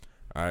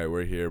All right,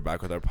 we're here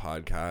back with our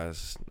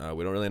podcast.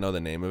 We don't really know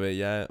the name of it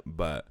yet,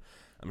 but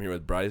I'm here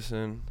with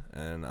Bryson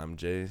and I'm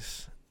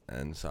Jace.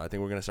 And so I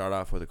think we're going to start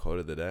off with a quote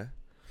of the day.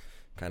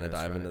 Kind of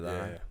dive into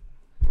that. Yeah.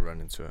 We'll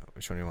run into it.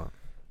 Which one do you want?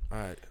 All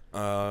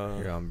right.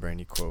 Here on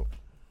Brandy quote.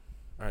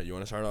 All right, you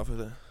want to start off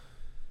with it?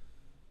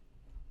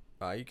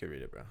 You can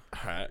read it, bro.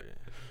 All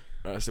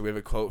right. So we have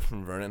a quote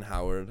from Vernon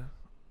Howard.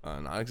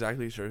 Not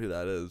exactly sure who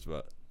that is,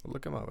 but We'll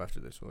look him up after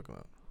this.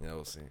 yeah,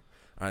 we'll see.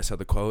 All right, so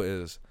the quote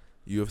is,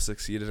 "You have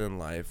succeeded in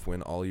life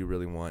when all you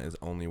really want is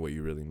only what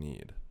you really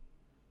need."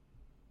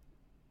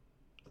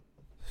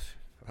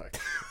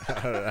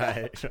 Fuck. All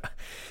right.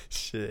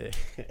 Shit.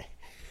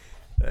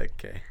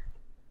 Okay.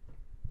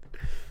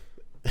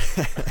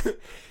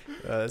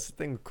 That's the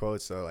thing with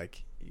quotes, though.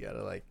 Like, you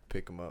gotta, like,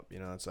 pick them up. You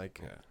know, it's like,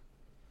 Yeah.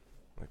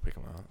 Like, pick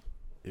them out.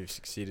 you've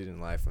succeeded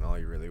in life when all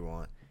you really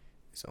want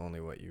is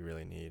only what you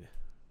really need.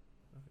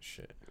 Oh,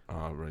 shit.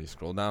 Bro, you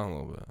scroll down a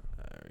little bit.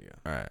 There we go.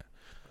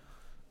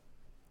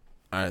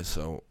 All right,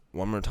 so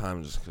one more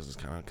time just because it's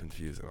kind of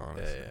confusing,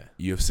 honestly. Yeah.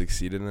 You have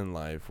succeeded in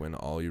life when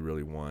all you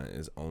really want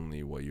is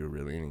only what you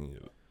really need.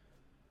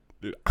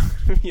 Dude,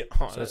 be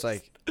honest. So it's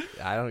like,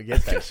 I don't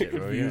get that shit,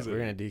 bro. We're confusing.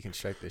 gonna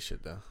deconstruct this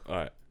shit, though. All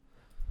right.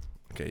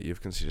 Okay, you've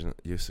succeeded.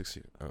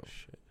 Oh,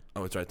 Shit.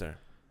 oh, it's right there.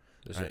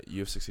 This All right, you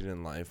have succeeded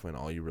in life when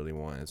all you really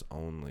want is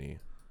only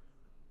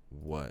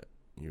what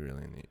you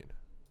really need.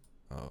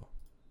 Oh.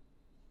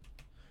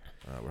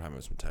 We're having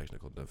some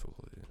technical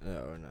difficulties.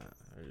 No, we're not.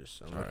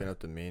 I'm All looking right. up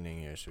the meaning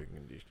here so we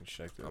can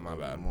deconstruct it. Oh, a my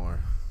little bit bad. More.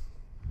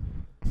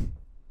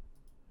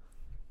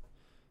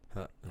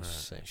 Alright.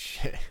 Same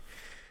shit.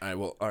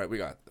 All right, we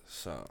got this.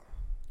 So,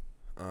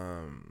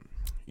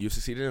 you've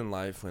succeeded in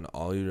life when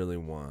all you really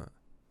want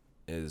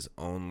is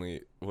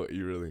only what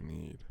you really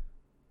need.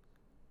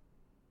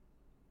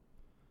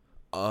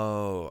 Oh,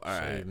 all So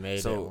right. you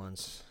made it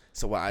once.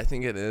 So what I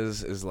think it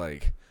is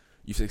like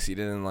you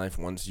succeeded in life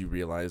once you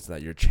realize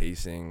that you're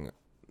chasing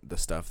the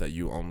stuff that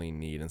you only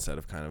need instead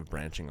of kind of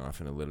branching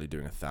off into literally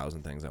doing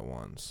 1,000 things at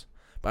once.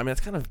 But I mean, it's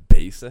kind of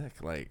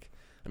basic. Like,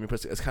 I mean,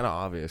 it's kind of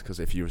obvious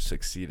because if you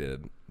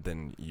succeeded,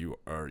 then you're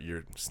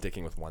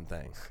sticking with one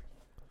thing.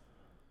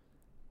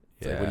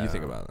 It's like, what do you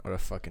think about it? What a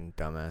fucking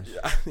dumbass.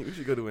 Yeah, I think we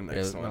should go to a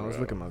next one. Let's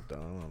bro. look him up, though.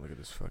 I want to look at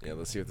this fucking... Yeah,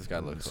 let's see what this guy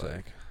one looks sec.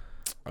 like.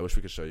 I wish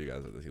we could show you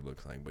guys what he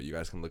looks like, but you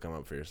guys can look him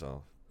up for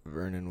yourself.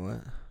 Vernon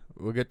what?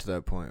 We'll get to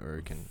that point where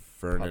we can...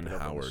 Vernon pop it up on the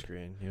Howard.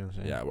 screen, you know what I'm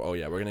saying? Yeah. Oh,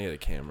 yeah. We're gonna get a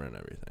camera and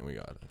everything. We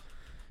got it.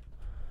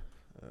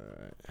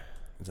 Alright.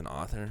 He's an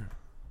author.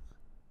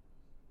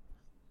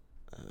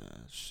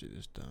 Let's see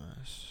this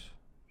dumbass.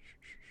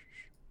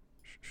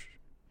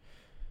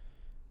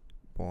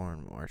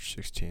 Born March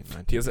 16th,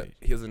 1980.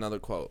 He has another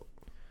quote.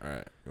 All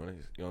right. You want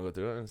to go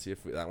through it and see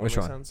if that one Which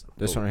makes one? sense?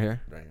 This Oh, one right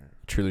here? Right here.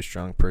 A truly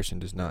strong person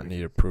does not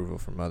need approval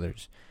from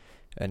others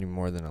any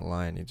more than a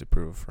lion needs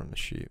approval from a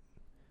sheep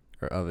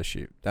or of a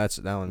sheep. That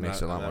one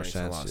makes a lot more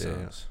sense. All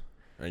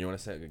right, you want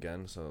to say it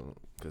again, so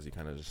because you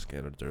kind of just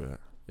scattered through it.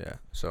 Yeah.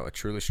 So a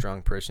truly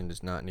strong person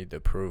does not need the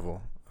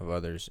approval of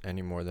others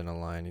any more than a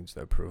lion needs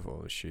the approval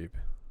of a sheep.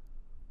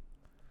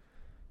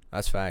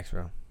 That's facts,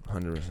 bro.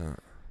 100%.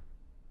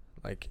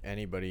 Like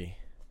anybody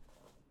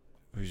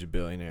who's a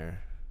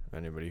billionaire,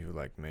 anybody who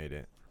like made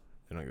it,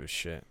 they don't give a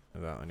shit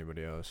about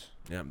anybody else.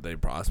 Yeah, they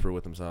prosper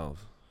with themselves.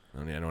 I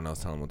don't need anyone else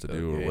telling them what to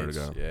do or where to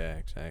go. Yeah,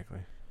 exactly.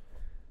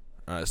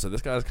 All right, so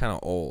this guy's kind of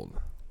old.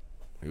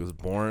 He was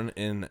born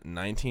in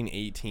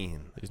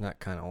 1918. He's not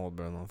kind of old,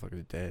 bro. The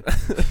motherfucker's dead.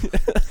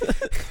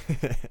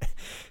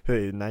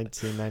 Hey,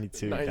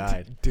 1992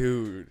 died.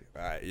 Dude.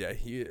 Yeah,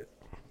 he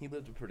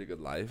lived a pretty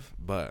good life,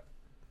 but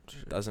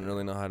doesn't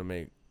really know how to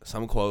make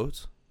some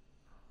quotes,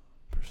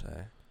 per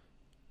se.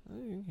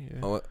 Yeah.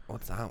 Oh,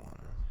 what's that one?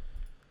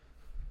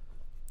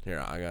 Here,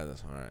 I got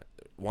this one. All right.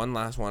 One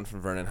last one from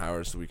Vernon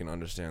Howard so we can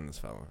understand this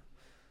fella.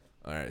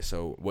 All right,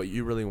 so what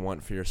you really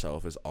want for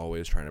yourself is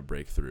always trying to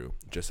break through.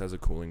 Just as a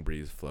cooling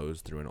breeze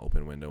flows through an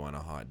open window on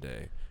a hot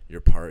day,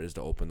 your part is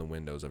to open the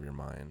windows of your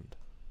mind.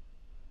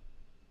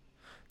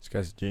 This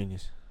guy's a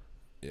genius.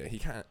 Yeah,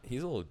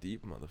 he's a little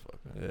deep,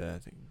 motherfucker. Yeah, I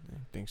think he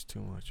thinks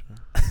too much, bro.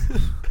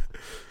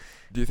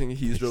 Do you think he's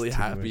Thinks really too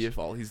happy much. if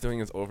all he's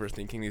doing is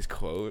overthinking these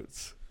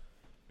quotes?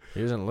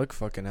 He doesn't look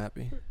fucking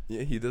happy.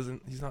 Yeah,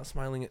 he's not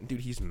smiling.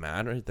 Dude, he's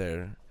mad right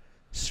there.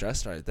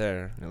 Stressed right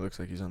there. It looks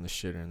like he's on the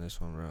shitter in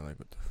this one, bro. Like,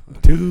 what the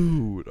fuck?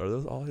 Dude, are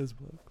those all his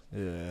books?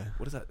 Yeah.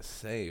 What does that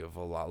say? Of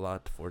a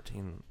lot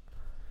 14.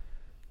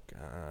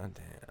 God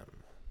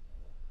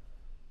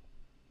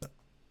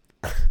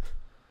damn.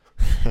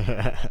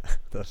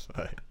 The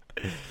fuck?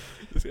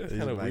 This guy's These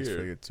kind of mics weird.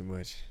 figure too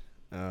much.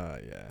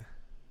 Yeah.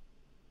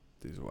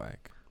 Dude's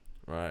whack.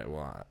 Right,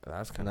 well,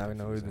 that's kind Now of we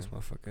know who this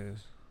motherfucker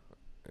is.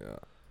 Yeah.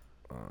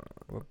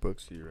 What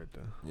books do you read,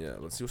 though? Yeah,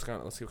 let's see what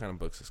kind of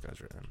books this guy's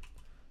written.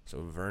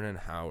 So, Vernon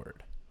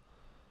Howard.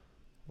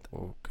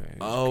 Okay.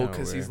 Oh,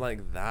 because he's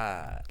like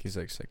that. He's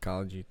like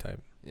psychology type.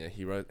 Yeah,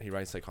 he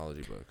writes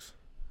psychology books.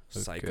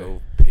 Okay.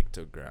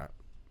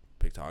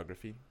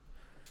 Pictography.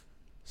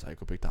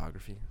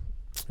 Psychopictography.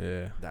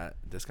 Yeah.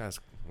 This guy's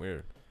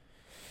weird.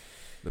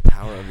 The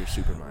power of your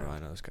supermind. Bro, I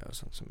know this guy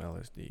was on some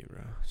LSD,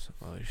 bro. Some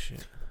other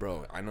shit.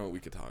 Bro, I know what we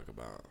could talk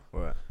about.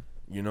 What?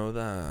 You know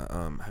that,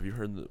 have you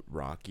heard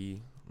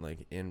Rocky,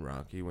 like, in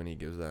Rocky, when he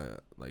gives that,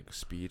 like,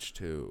 speech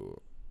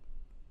to,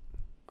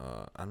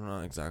 I don't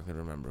know exactly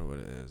remember what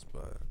it is,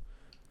 but,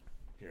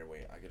 here,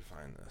 wait, I could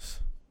find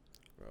this.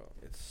 Bro,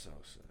 it's so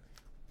sick.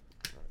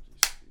 Rocky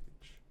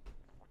speech.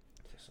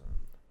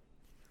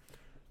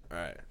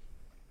 Alright.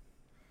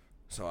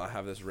 So I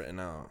have this written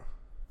out.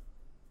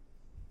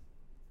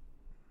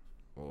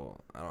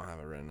 Well, I don't have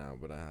it written out,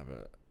 but I have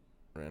it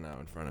written out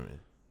in front of me.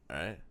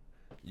 Alright?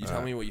 You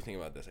tell me what you think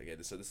about this. Okay,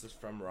 so this is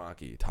from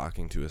Rocky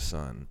talking to his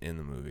son in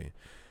the movie.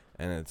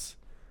 And it's,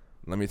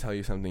 let me tell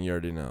you something you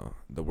already know.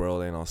 The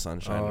world ain't all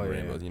sunshine and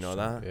rainbows. You know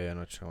that? Yeah, I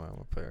know what you're talking about.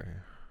 I'm a player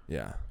here.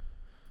 Yeah.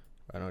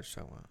 I know what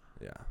you're talking about.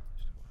 Yeah.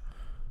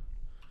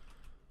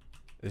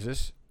 Is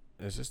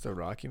this the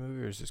Rocky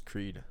movie or is this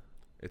Creed?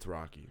 It's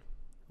Rocky.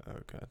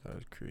 Okay, I thought it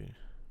was Creed.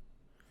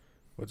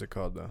 What's it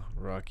called though?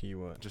 Rocky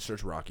what? Just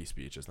search Rocky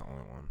speech. It's the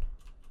only one.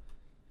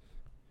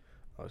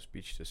 Oh,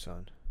 speech to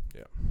son.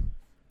 Yeah.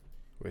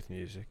 With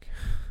music.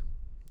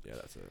 Yeah,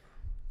 that's it.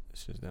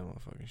 This is that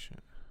motherfucking shit.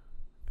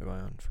 Am I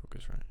on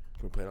focus right?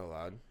 Can we play it out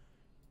loud?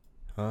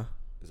 Huh?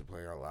 Is it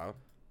playing out loud?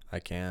 I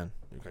can.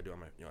 You can do it on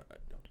my.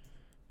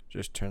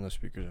 Just turn the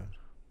speakers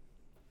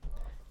on.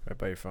 Right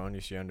by your phone,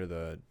 you see under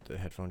the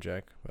headphone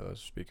jack by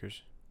those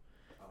speakers?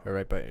 Or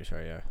right by,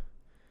 sorry, yeah.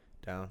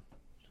 Down.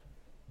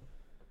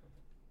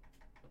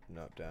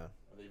 No, down.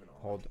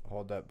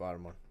 Hold that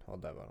bottom one.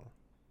 Hold that bottom one.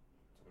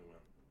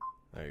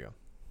 There you go.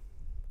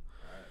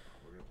 Alright,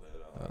 we're gonna play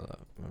it out.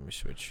 Let me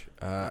switch.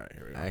 Alright,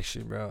 here we go.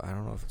 Actually, bro, I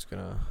don't know if it's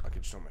gonna. I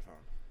can just on my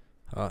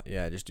phone.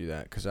 Yeah, just do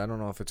that, cause I don't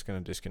know if it's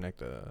gonna disconnect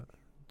the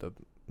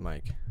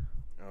mic.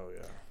 Oh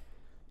yeah.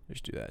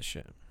 Just do that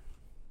shit.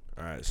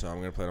 Alright, so I'm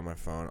gonna play it on my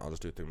phone. I'll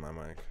just do it through my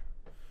mic.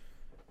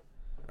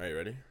 Alright, you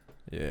ready?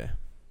 Yeah.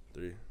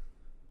 3.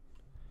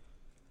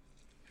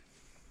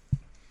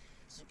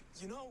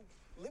 You know,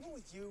 living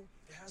with you,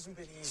 it hasn't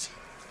been easy.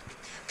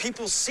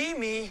 People see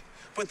me,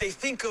 but they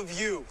think of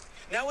you.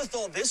 Now with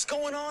all this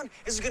going on,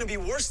 this is gonna be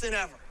worse than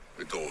ever.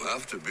 It don't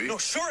have to be. No,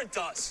 sure it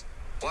does.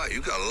 Why?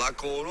 You got a lot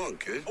going on,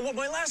 kid. Oh, what,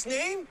 my last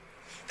name?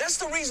 That's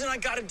the reason I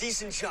got a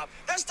decent job.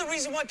 That's the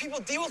reason why people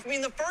deal with me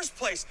in the first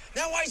place.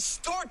 Now I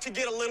start to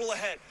get a little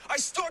ahead. I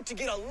start to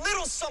get a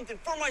little something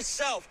for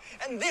myself,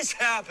 and this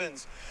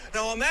happens.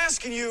 Now I'm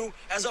asking you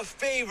as a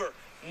favor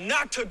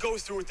not to go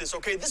through with this,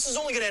 okay? This is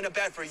only gonna end up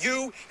bad for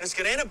you, and it's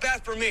gonna end up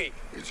bad for me.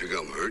 You think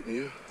I'm hurting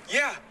you?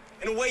 Yeah,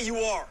 in a way you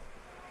are.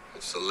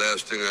 It's the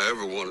last thing I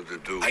ever wanted to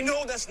do. I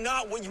know that's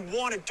not what you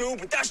want to do,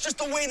 but that's just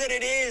the way that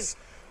it is.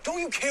 Don't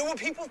you care what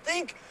people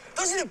think?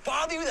 Doesn't it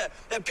bother you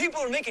that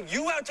people are making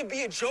you out to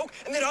be a joke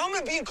and that I'm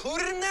gonna be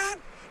included in that?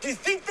 Do you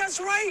think that's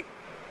right?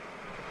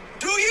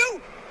 Do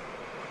you?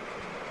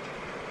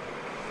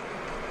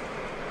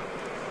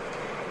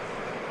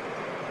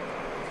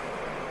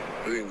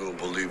 You ain't gonna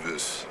believe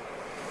this,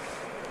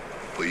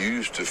 but you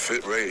used to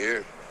fit right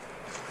here.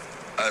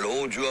 I'd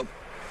hold you up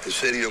and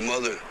say to your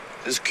mother,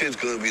 this kid's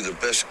gonna be the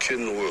best kid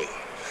in the world.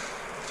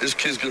 This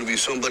kid's gonna be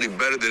somebody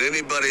better than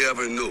anybody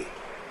ever knew.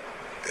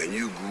 And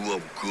you grew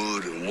up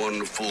good and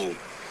wonderful.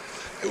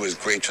 It was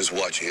great just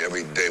watching you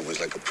every day. It was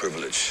like a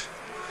privilege.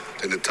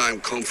 Then the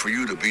time come for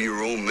you to be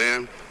your own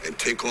man and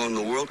take on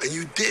the world, and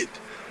you did.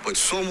 But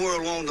somewhere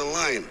along the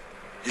line,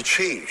 you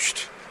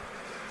changed.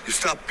 You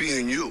stopped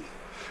being you.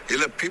 You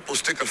let people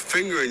stick a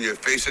finger in your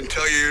face and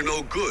tell you you're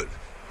no good.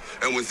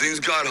 And when things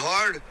got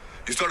hard,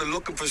 you started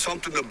looking for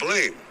something to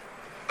blame,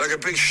 like a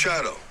big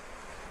shadow.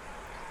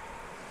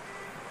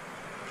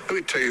 Let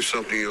me tell you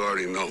something you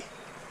already know.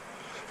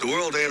 The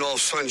world ain't all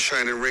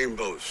sunshine and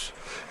rainbows.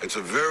 It's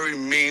a very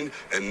mean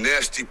and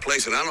nasty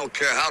place, and I don't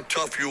care how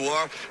tough you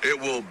are, it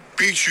will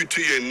beat you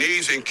to your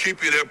knees and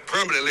keep you there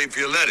permanently if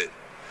you let it.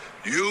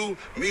 You,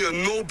 me, or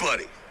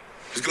nobody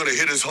is gonna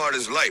hit as hard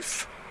as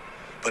life.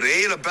 But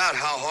it ain't about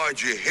how hard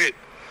you hit.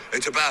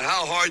 It's about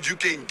how hard you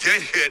can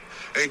get hit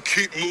and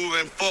keep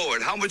moving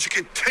forward. How much you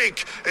can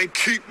take and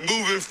keep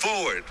moving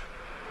forward.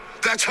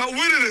 That's how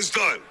winning is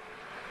done.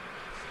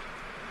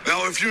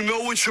 Now, if you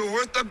know what you're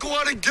worth, now go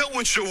out and get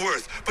what you're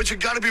worth. But you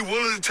gotta be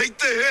willing to take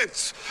the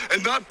hits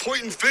and not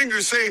pointing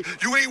fingers saying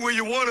you ain't where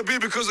you wanna be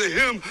because of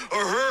him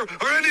or her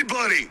or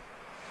anybody.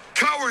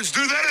 Cowards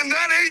do that, and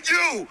that ain't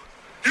you.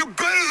 You're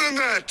better than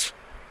that.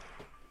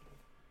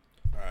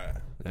 Alright.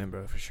 Yeah,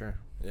 bro, for sure.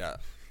 Yeah.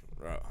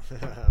 Bro.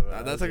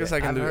 That That's like a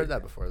second. I've heard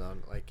that before though.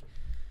 Like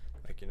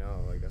you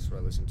know, like that's what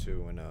I listen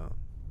to when I'm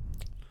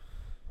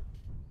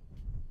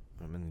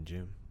in the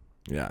gym.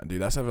 Yeah,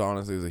 dude, that stuff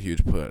honestly is a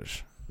huge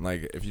push.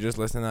 Like, if you just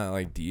listen to that,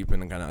 like, deep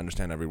and kind of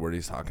understand every word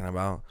he's talking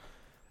about,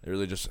 it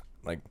really just,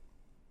 like,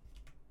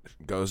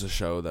 goes to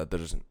show that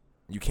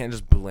you can't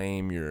just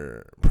blame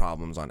your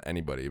problems on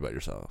anybody but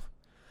yourself.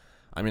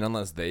 I mean,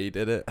 unless they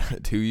did it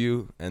to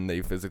you and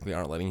they physically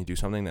aren't letting you do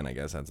something, then I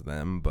guess that's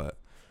them. But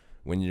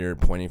when you're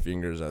pointing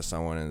fingers at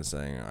someone and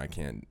saying, I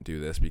can't do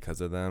this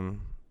because of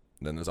them,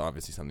 then there's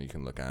obviously something you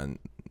can look at. And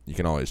you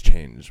can always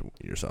change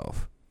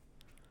yourself.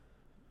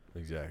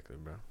 Exactly,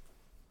 bro.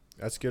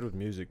 That's good with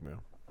music, bro.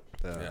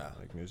 Yeah.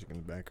 Like music in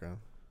the background.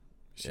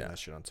 You see Yeah. that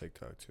shit on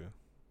TikTok too.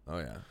 Oh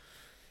yeah.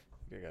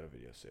 I got a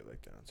video saved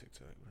like that on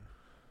TikTok, bro.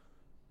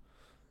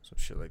 Some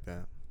shit like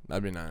that.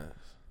 That'd be nice.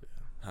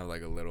 Have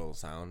like a little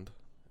sound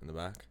in the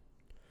back.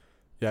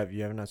 Yeah,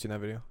 you haven't not seen that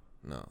video?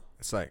 No.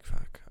 It's like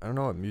fuck. I don't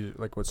know what music,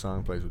 like what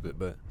song plays with it,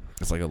 but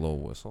It's like a little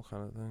whistle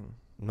kind of thing.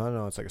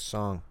 no, it's like a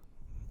song.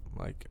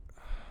 Like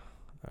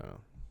I don't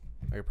know.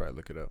 I could probably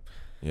look it up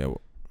Yeah. on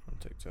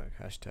TikTok.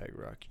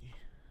 #Rocky.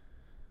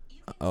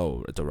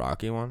 Oh, it's a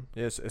Rocky one.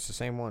 Yeah, it's the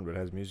same one, but it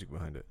has music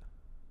behind it.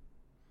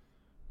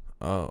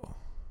 Oh.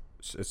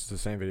 It's the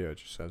same video. It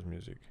just has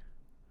music.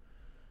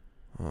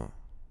 Oh.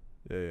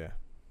 Yeah.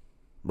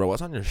 Bro,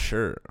 what's on your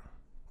shirt?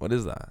 What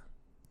is that?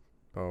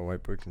 Oh,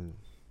 white boy can.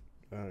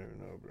 I don't even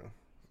know, bro.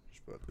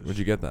 Just bought this. Where'd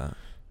you get that?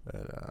 At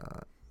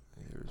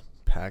it was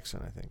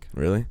PacSun, I think.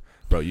 Really?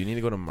 Bro, you need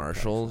to go to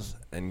Marshall's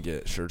and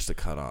get shirts to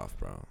cut off,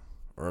 bro.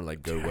 Or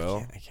like Dude,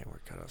 Goodwill. I can't wear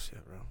cutoffs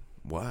yet, bro.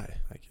 Why?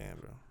 I can't,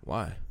 bro.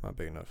 Why? Not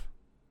big enough.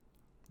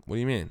 What do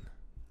you mean?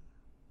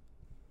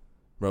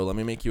 Bro, let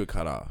me make you a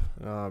cutoff.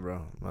 No,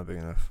 bro. Not big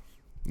enough.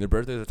 Your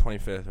birthday's the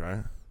 25th,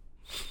 right?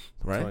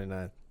 Right?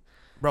 29th.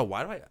 Bro,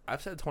 why do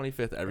I've said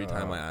 25th every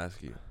time I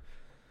ask you.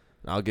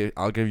 I'll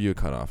give you a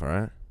cutoff, all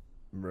right?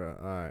 Bro,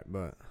 alright,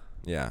 but.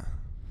 Yeah.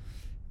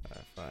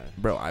 Fine.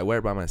 Bro, I wear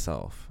it by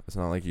myself. It's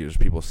not like there's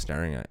people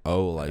staring at.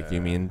 Oh, like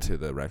you mean to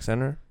the rec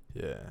center?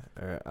 Yeah.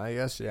 Alright. I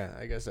guess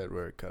I'd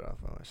wear a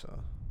cutoff by myself.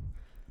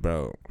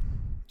 Bro,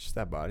 Just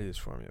that body is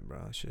for me, bro.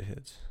 That shit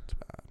hits. it's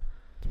bad.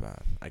 It's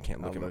bad. I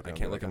can't look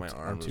at my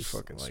arms I'm too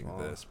fucking like small.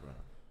 this, bro.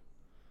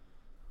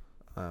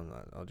 I'm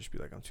not. I'll just be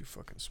like, I'm too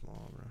fucking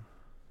small, bro.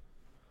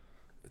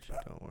 It just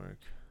don't work.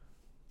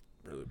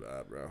 Really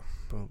bad, bro.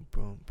 Boom,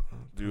 boom,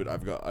 boom. Dude,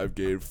 I've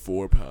gained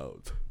 4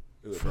 pounds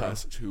in the For real?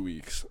 past 2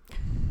 weeks.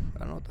 I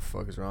don't know what the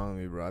fuck is wrong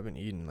with me, bro. I've been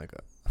eating like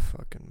a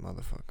fucking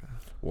motherfucker.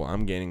 Well,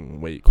 I'm gaining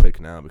weight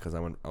quick now because I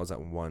was at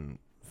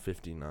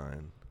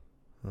 159.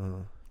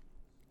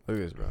 Look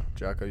at this, bro.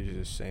 Jocko uses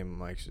the same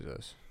mics as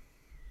us.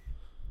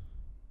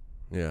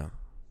 Yeah.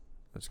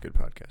 That's a good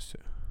podcast too.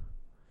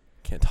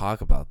 Can't talk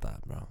about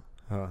that, bro.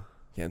 Huh?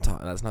 Can't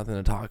talk. That's nothing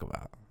to talk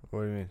about.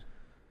 What do you mean?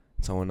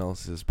 Someone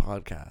else's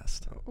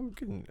podcast. We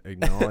can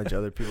acknowledge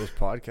other people's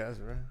podcasts,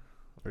 bro.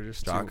 We're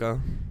just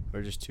Jocko?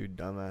 We're just two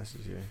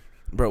dumbasses here.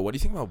 Bro, what do you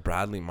think about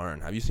Bradley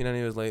Martin? Have you seen any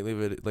of his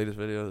latest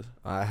videos?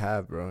 I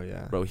have, bro.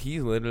 Yeah. Bro, he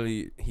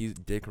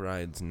dick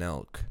rides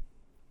Nelk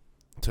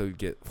to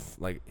get,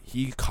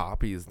 he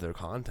copies their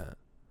content.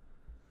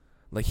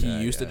 Like,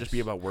 he used to just be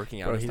about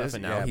working out bro, and stuff,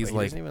 and now he's he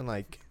like,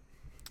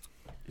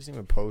 doesn't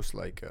even post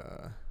like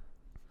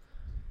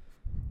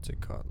what's it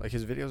called? Like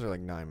his videos are like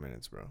 9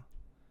 minutes, bro.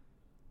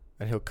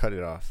 And he'll cut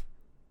it off.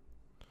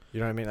 You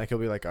know what I mean? Like he'll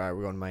be like, all right,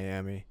 we're going to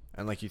Miami,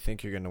 and like you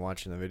think you're gonna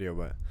watch in the video,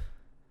 but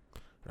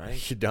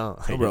right? you don't.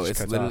 No, Like, bro, it just it's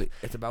cuts literally,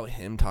 off. it's about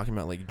him talking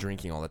about, like,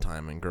 drinking all the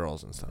time and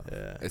girls and stuff.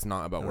 Yeah. It's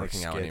not about And, like,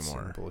 working out skits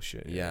anymore. and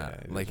bullshit. Yeah,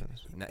 he like,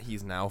 doesn't.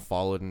 he's now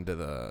followed into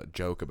the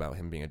joke about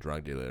him being a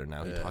drug dealer.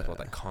 Now he talks about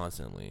Yeah. that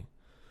constantly.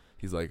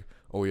 He's like,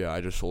 oh, yeah,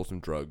 I just sold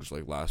some drugs,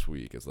 like, last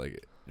week. It's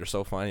like, you're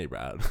so funny,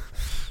 Brad. It's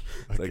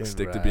like, Fucking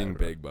stick to Brad, being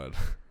bro. big, bud.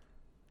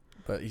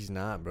 But he's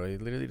not, bro. He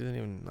literally doesn't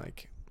even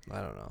like. I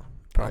don't know.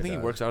 I don't think he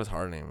works out as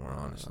hard anymore, No,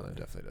 honestly. he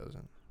definitely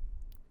doesn't.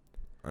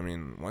 I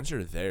mean, once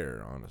you're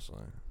there,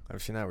 honestly.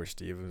 I've seen that where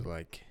Steve was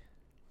like,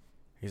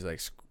 he's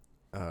like,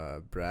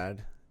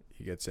 Brad,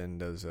 he gets in,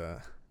 does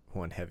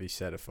one heavy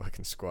set of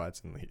fucking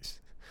squats and leaves,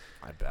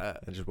 I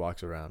bet. and just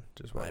walks around,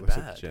 just I looks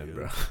at bet, the gym, dude.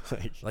 bro.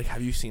 Like,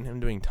 have you seen him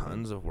doing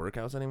tons of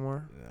workouts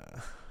anymore?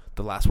 Yeah.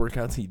 The last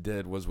workouts he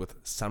did was with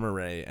Summer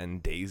Rae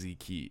and Daisy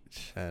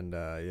Keach. And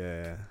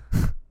yeah.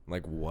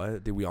 Like,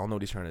 what? Dude, we all know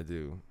what he's trying to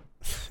do.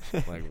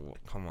 Like,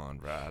 come on,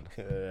 Brad.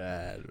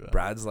 Rad, bro.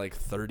 Brad's like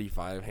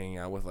 35 hanging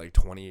out with like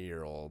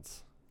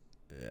 20-year-olds.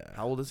 Yeah.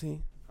 How old is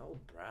he? How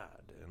old Brad,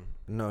 dude?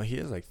 No, he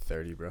is like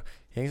 30, bro.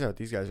 He hangs out with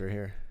these guys right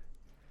here.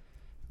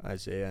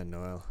 Isaiah and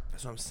Noel.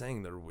 That's what I'm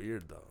saying. They're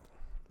weird, though.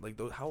 Like,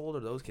 how old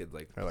are those kids?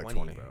 Like, They're 20, like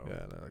 20, bro.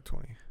 Yeah, they're like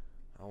 20.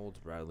 How old's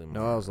Bradley Martin?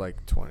 Noel's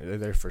like 20.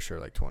 They're for sure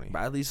like 20.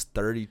 Bradley's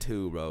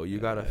 32, bro. You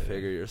gotta Yeah.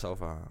 figure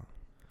yourself out.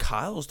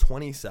 Kyle's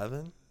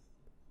 27.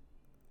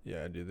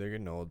 Yeah, dude, they're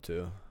getting old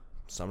too.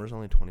 Summer's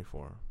only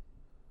 24.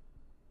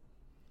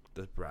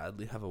 Does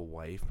Bradley have a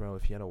wife, bro?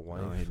 If he had a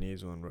wife, No, he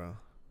needs one, bro.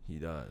 he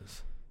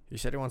does. He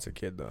said he wants a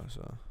kid though,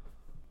 so.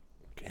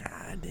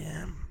 God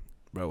damn.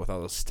 Bro, with all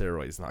those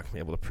steroids, he's not gonna be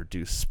able to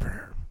produce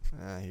sperm.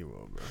 He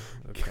will,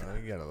 bro. He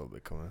got a little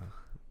bit coming out.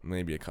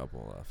 Maybe a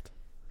couple left.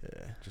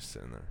 Yeah. Just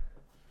sitting there.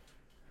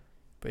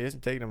 But he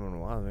hasn't taken them in a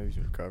while. Maybe he's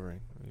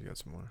recovering. Maybe he's got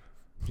some more.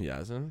 He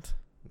hasn't?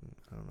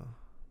 I don't know.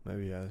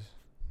 Maybe he has.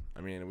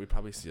 I mean, we'd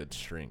probably see it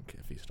shrink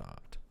if he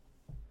stopped.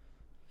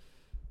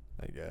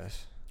 I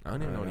guess. I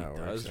don't even know how what it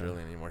he works, does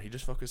really anymore. He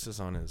just focuses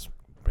on his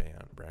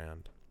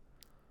brand.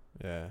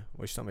 Yeah.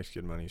 Well, he still makes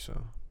good money,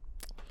 so.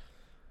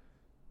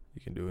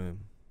 You can do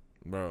him.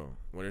 Bro,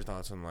 what are your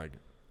thoughts on, like,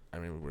 I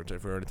mean,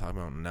 if we're already talking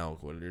about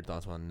Nelk, what are your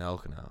thoughts on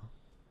Nelk now?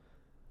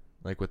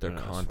 Like, with their I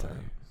don't know, it's content.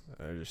 funny.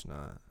 They're just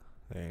not.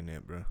 They ain't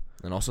it, bro.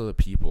 And also the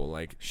people,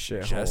 like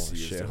Shithole. Jesse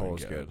is doing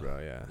Shithole's good. good, bro.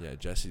 Yeah. Yeah,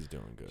 Jesse's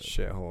doing good.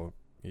 Shithole.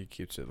 He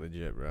keeps it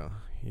legit, bro.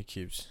 He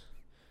keeps.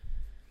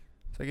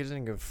 It's like he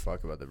doesn't give a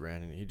fuck about the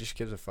branding. He just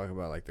gives a fuck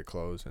about like the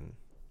clothes and.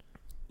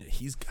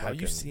 He's. Have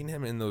you Fucking- seen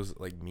him in those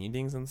like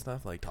meetings and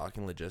stuff, like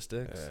talking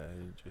logistics? Yeah,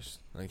 he just.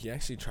 Like he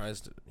actually tries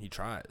to. He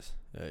tries.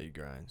 Yeah, he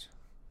grinds.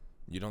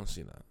 You don't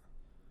see that,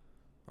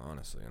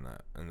 honestly,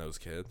 in those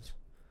kids.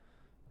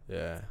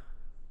 Yeah.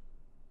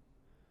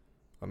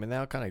 I mean, they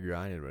all kind of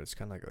grinded, but it's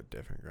kind of like a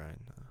different grind.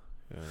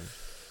 Yeah.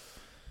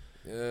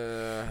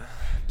 Yeah,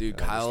 dude.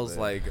 Yeah, Kyle's just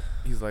like,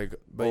 he's like,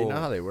 But you know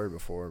how they were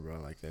before, bro.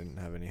 Like they didn't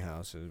have any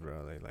houses,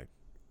 bro. They like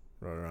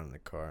rode around in the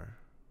car.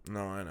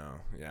 No, I know.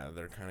 Yeah,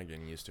 they're kind of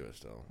getting used to it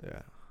still,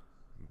 Yeah.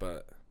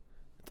 but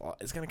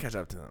it's gonna catch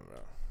up to them, bro.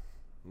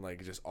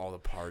 Like just all the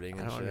partying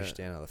and I don't shit.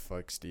 understand how the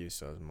fuck Steve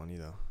still has money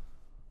though.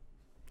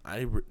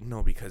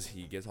 No, because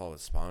he gets all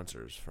his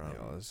sponsors from Yeah,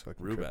 all this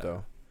fucking Rubat.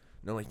 crypto.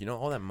 No, like, you know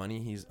all that money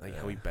he's like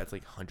how he Yeah. bets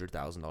like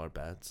 $100,000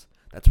 bets.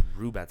 That's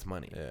Rubat's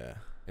money. Yeah.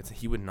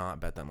 He would not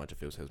bet that much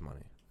if it was his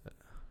money.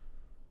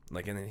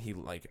 Like, and then he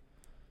like,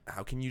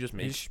 how can you just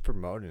make? He's just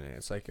promoting it.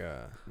 It's like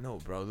No,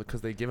 bro, because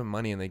they give him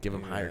money and they give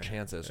him higher Yeah,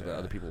 chances so that yeah.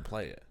 other people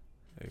play it.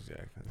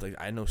 exactly. Like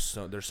I know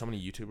there's so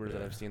many YouTubers that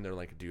Yeah. I've seen. They're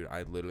like, dude,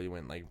 I literally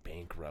went like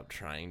bankrupt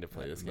trying to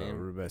play this No, game.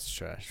 Rubat's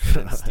trash.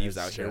 And Steve's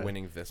out It's here trash.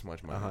 winning this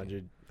much money.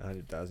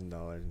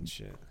 $100,000 and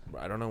shit.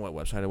 I don't know what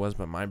website it was,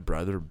 but my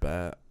brother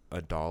bet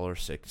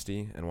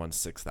 $1.60 and won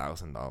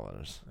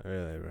 $6,000.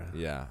 Really, bro.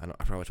 Yeah,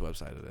 I forgot which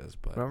website it is,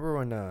 but Remember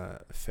when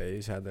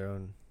FaZe had their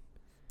own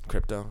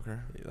crypto,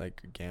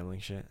 like gambling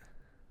shit?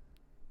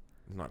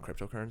 not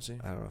cryptocurrency.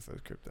 I don't know if it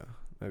was crypto.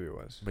 Maybe it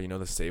was. But you know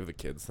the Save the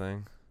Kids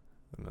thing.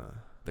 Nah.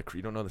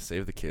 You don't know the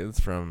Save the Kids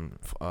from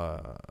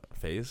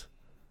FaZe?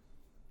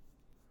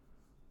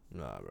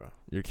 Nah, bro.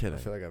 You're kidding.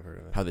 I feel like I've heard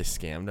of it. How they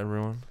scammed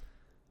everyone.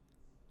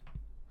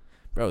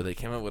 Bro, they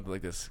came up with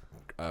like this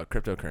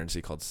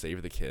cryptocurrency called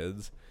Save the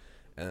Kids,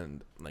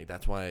 and like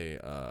that's why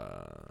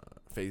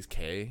FaZe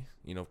K,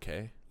 you know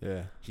K,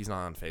 Yeah. he's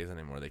not on FaZe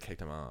anymore. They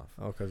kicked him off.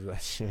 Oh, because of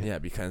that shit. Yeah,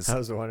 because I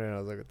was wondering. I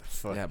was like, what the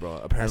fuck? yeah, bro.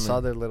 I Apparently,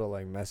 saw their little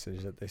like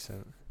message that they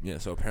sent. yeah.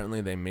 So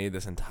apparently they made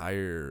this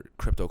entire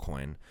crypto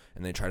coin,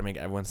 and they tried to make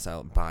everyone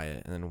buy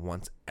it, and then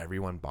once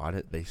everyone bought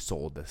it, they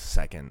sold the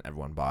second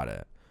everyone bought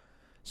it.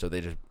 So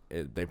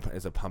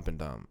it's a pump and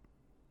dump.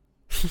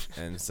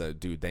 And so,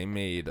 dude, they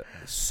made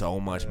so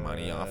much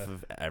money off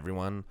of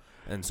everyone.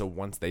 And so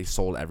once they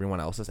sold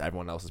everyone else's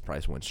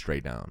price went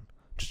straight down,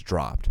 just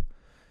dropped.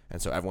 And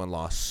so everyone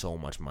lost so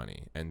much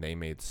money, and they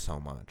made so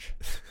much.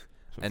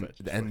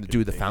 and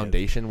dude, the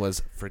foundation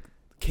was for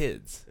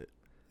kids.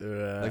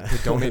 Like to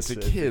donate to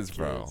kids,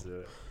 bro.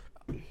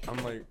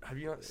 I'm like, have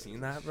you not seen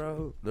that,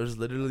 bro? There's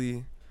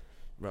literally,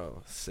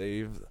 bro,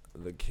 Save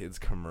the Kids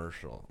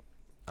commercial.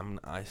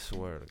 I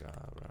swear to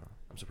God, bro.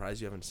 I'm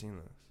surprised you haven't seen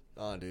this.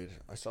 Oh, dude,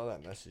 I saw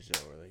that message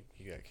though where like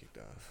he got kicked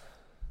off.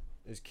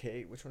 Is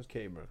K? Which one's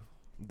K, bro?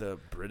 The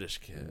British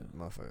kid.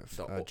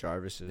 Motherfucker.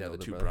 Jarvis is Yeah, the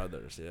older two brother.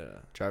 brothers, yeah.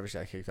 Jarvis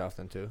got kicked off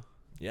then too.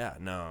 Yeah,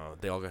 no,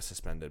 they all got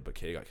suspended, but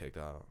Kay got kicked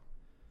out.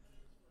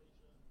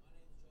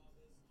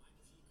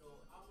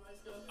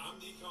 I'm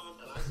Nikon,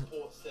 and I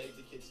support Save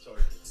the Kids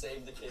token.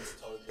 Save the Kids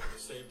token.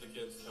 Save the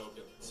Kids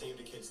token. Save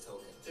the Kids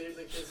token. Save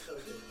the Kids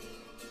token.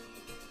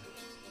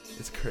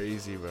 It's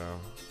crazy, bro.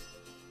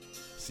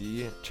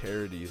 See?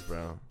 Charities,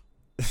 bro.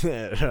 It's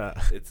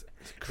It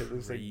crazy.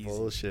 looks like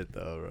bullshit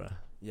though, bro.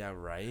 Yeah,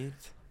 right?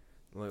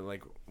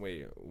 Like,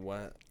 wait,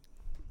 what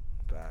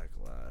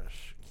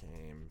backlash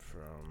came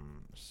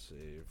from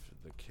Save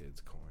the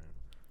Kids coin?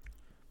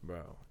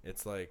 Bro,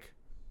 it's like,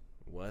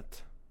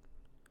 what?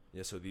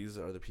 Yeah, so these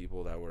are the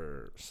people that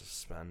were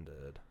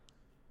suspended.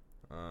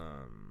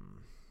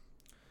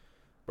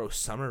 Bro,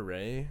 Summer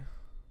Rae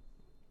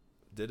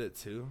did it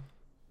too?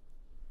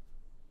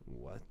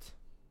 What?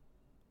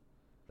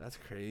 That's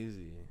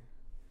crazy.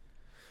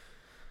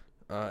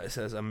 It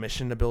says a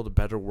mission to build a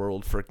better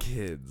world for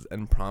kids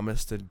and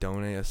promise to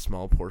donate a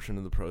small portion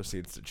of the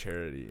proceeds to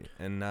charity.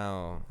 And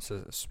now, It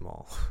says a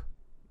small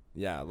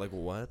like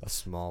what? a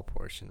small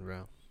portion,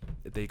 bro.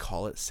 They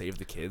call it Save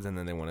the Kids, and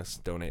then they want us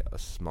to donate a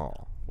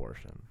small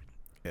portion.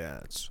 Yeah,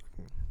 it's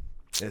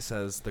It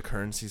says the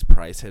currency's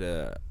price hit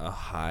a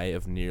high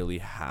of nearly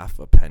half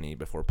a penny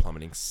before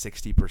plummeting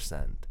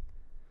 60%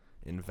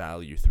 in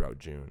value throughout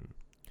June.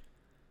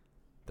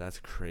 That's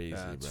crazy,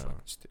 that's bro.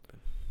 fucking stupid.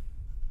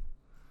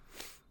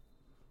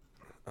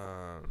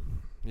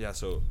 Yeah,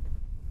 so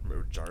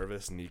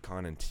Jarvis,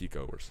 Nikon, and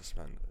Tico were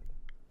suspended.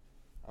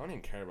 I don't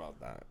even care about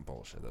that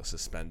bullshit though.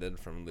 Suspended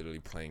from literally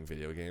playing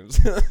video games.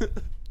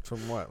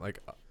 From what? Like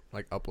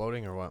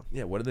uploading or what?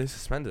 Yeah, what are they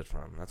suspended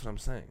from? That's what I'm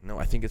saying. No,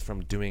 I think it's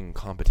from doing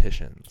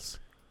competitions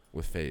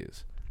with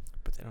FaZe.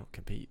 But they don't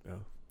compete,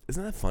 bro.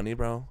 Isn't that funny,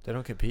 bro? They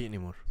don't compete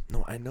anymore.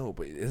 No, I know,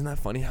 but isn't that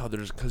funny how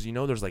there's, because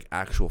there's like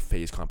actual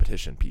FaZe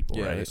competition people,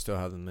 Yeah, right? they still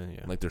have them in.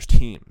 Yeah. Like there's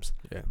teams,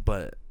 yeah.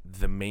 but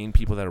the main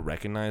people that are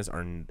recognized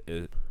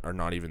are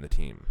not even the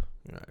team.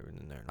 You're not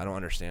even in there. I don't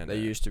understand. They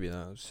it. used to be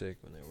that sick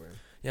when they were.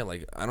 Yeah,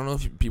 like I don't know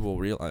if people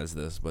realize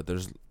this, but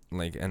there's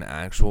like an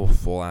actual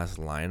full ass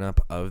lineup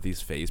of these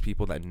FaZe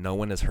people that no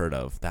one has heard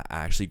of that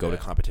actually go to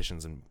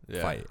competitions and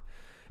fight.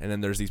 And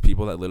then there's these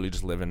people that literally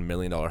just live in $1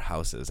 million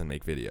houses and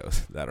make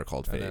videos that are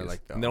called FaZe.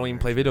 Like and they don't even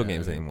play video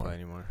games they anymore. Play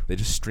anymore. They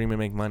just stream and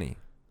make money.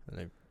 And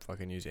they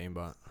fucking use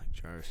aimbot like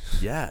Jarvis.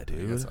 Yeah,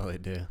 dude. That's all they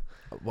do.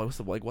 What's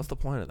the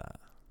point of that?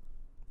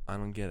 I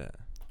don't get it.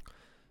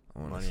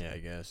 Money, I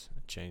guess.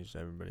 It changed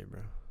everybody, bro.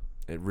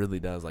 It really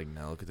does, like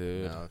Nelk,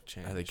 dude. How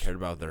they cared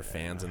about their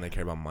fans and they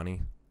care about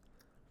money.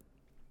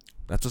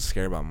 That's what's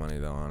scary about money,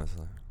 though,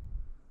 honestly.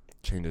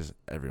 Changes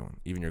everyone,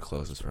 even your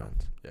closest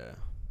friends. Yeah.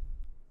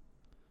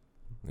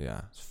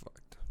 Yeah. It's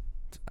fucked.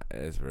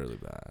 It's really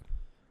bad.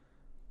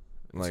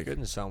 It's good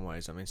in some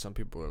ways. I mean, some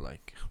people are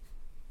like,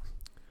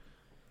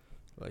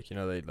 you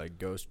know, they like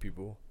ghost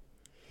people.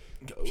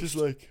 Just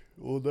like,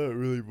 well, not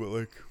really, but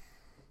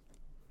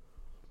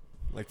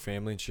like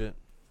family and shit.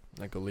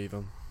 Like, go leave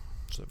them.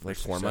 So like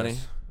for money?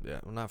 Yeah,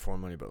 well, not for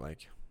money, but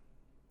like,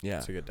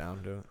 to get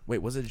down to it.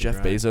 Wait, was it Jeff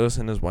Bezos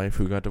and his wife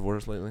who got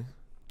divorced lately?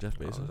 Jeff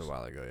Bezos? That was a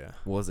while ago, yeah.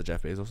 What was it,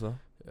 Jeff Bezos, though?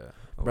 Yeah,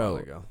 a while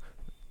ago.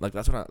 Like,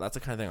 that's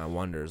the kind of thing I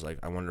wonder is, like,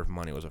 I wonder if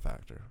money was a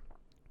factor.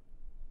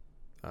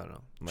 I don't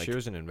know. Like, she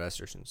was an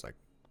investor since, like,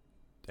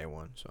 day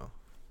one, so.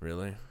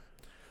 Really?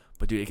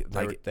 But, dude,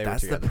 they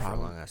that's were together the problem.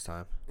 for a long ass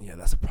time. Yeah,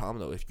 that's the problem,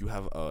 though.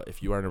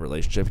 If you are in a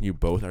relationship and you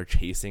both are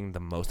chasing the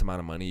most amount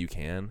of money you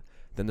can,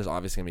 then there's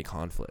obviously going to be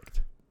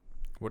conflict.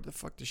 What the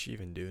fuck does she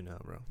even do now,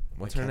 bro?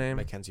 What's her name?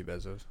 Mackenzie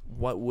Bezos.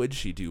 What would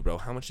she do, bro?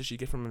 How much did she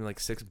get from him? Like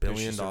 $6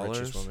 billion? She's the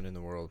richest woman in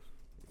the world.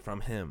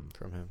 From him.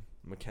 From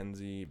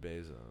Mackenzie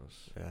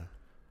Bezos. Yeah.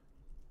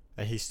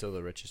 And he's still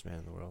the richest man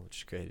in the world, which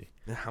is crazy.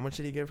 And how much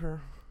did he give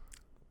her?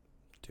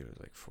 Dude, it was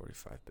like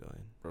 $45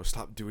 billion. Bro,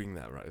 stop doing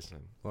that,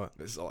 Ryzen. What?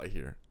 This is all I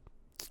hear.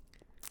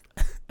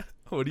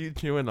 What are you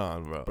chewing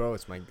on, bro? Bro,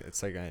 it's like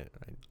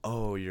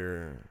oh,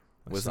 your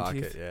wisdom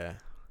socket, teeth? yeah.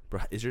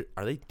 Bro,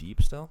 are they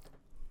deep still?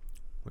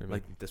 What do you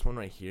like mean? this one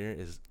right here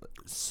is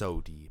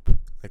so deep.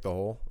 Like the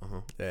hole?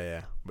 Uh-huh.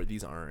 Yeah. But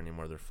these aren't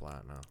anymore. They're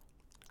flat now.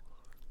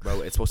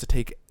 Bro, it's supposed to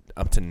take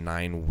up to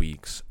 9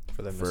 weeks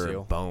for them for to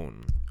seal?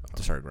 Bone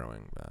to start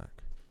growing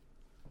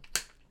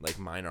back. Like,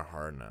 mine are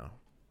hard now.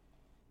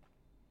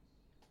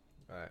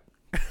 Alright.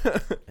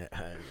 Yeah,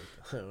 I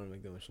don't want to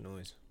make that much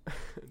noise.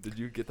 Did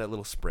you get that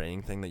little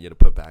spraying thing that you had to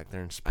put back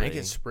there and spray? I didn't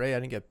get spray. I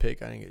didn't get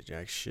pick. I didn't get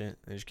jack shit.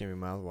 They just gave me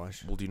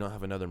mouthwash. Well, do you not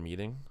have another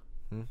meeting?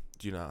 Hmm?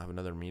 Do you not have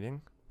another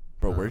meeting?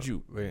 Bro, where'd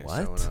you...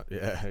 What?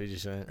 Yeah, how did you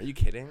say it? Are you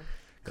kidding?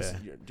 Yeah.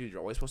 Dude, you're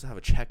always supposed to have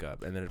a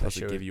checkup, and then it's supposed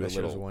to give you a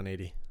little... little... was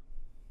 180.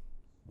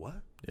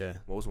 What? Yeah.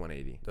 What was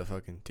 180? The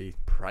fucking teeth.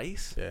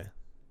 Price? Yeah.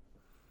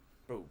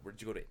 Bro, where'd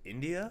you go to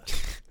India?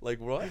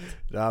 Like, what?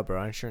 Nah, bro,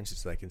 our insurance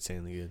is, like,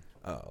 insanely good.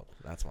 Oh,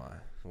 that's why.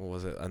 What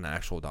was it? An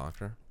actual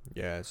doctor?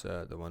 Yeah, it's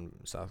the one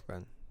in South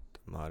Bend.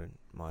 The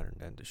modern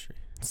dentistry.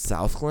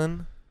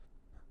 Southglen?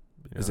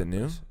 Is it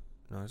new?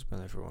 No, it's been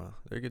there for a while.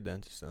 They're good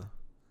dentists, though.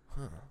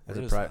 Huh.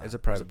 It's a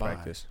private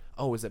practice.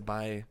 Oh, is it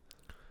by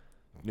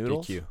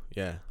Noodles? DQ,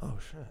 yeah. Oh,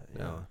 shit.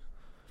 Yeah. No.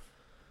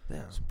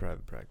 Yeah. It's a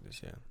private practice,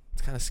 yeah.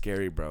 It's kind of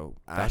scary, bro.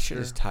 That shit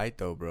is tight,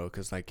 though, bro,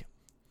 because, like,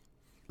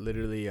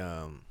 literally,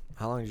 how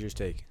long did yours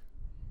take?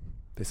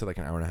 They said like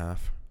an hour and a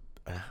half.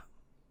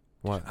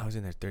 What? I was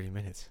in there 30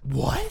 minutes.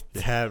 What?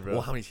 Yeah, bro.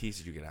 Well, how many teeth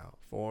did you get out?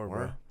 4,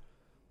 bro.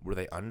 Were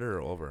they under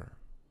or over?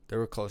 They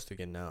were close to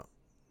getting out.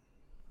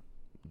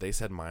 They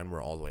said mine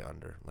were all the way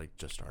under, like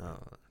just started.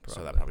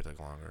 So that probably probably took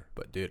longer.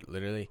 But, dude,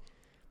 literally,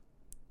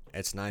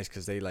 it's nice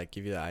because they, like,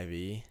 give you the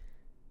IV,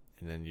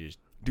 and then you just...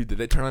 Dude, did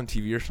they turn on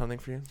TV or something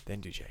for you? They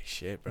didn't do jack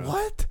shit, bro.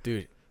 What?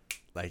 Dude,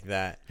 like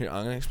that. Here,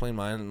 I'm going to explain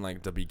mine in,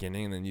 like, the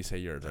beginning, and then you say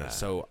yours.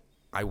 So,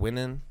 I went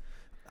in,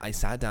 I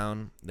sat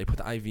down, they put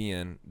the IV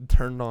in,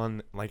 turned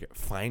on, like,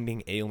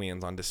 Finding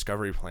Aliens on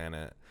Discovery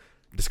Planet,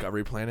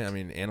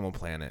 Animal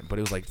Planet, but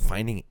it was like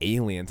Finding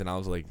Aliens, and I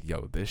was like,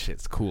 yo, this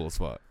shit's cool as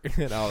fuck.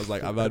 And I was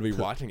like, I'm about to be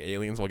watching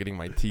aliens while getting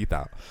my teeth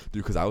out,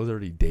 dude, because I was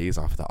already days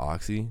off the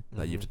oxy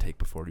that you have to take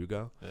before you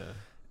go. Yeah.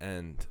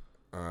 And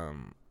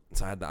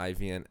so I had the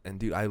IV in, and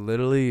dude, I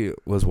literally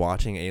was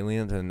watching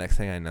aliens, and the next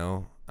thing I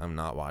know, I'm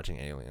not watching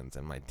aliens,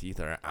 and my teeth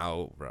are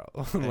out, bro.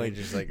 Like,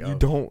 just like, you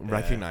don't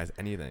recognize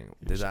anything.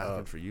 Did that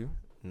happen for you?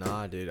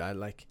 Nah, dude,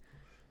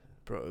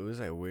 bro, it was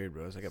like weird,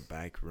 bro. It was like a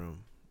back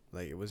room.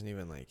 Like, it wasn't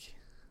even like,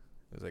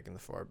 it was like in the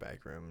far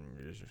back room.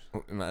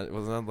 And that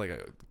wasn't that like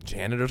a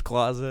janitor's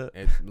closet?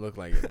 It looked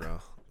like it, bro.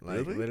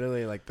 Like, really?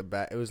 Literally, like the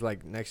back, it was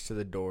like next to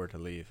the door to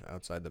leave,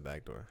 outside the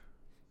back door.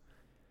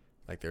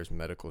 Like, there's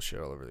medical shit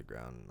all over the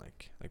ground,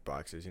 like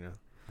boxes, you know?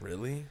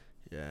 Really?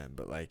 Yeah,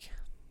 but like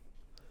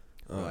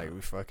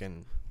we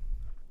fucking,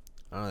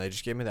 I don't know, they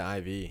just gave me the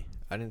IV.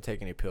 I didn't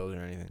take any pills or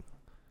anything.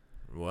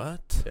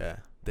 What? Yeah.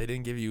 They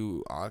didn't give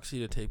you oxy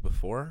to take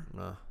before?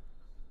 No.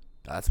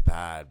 That's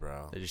bad,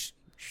 bro. They just...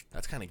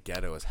 That's kind of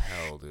ghetto as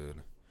hell,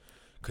 dude.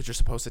 Because you're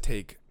supposed to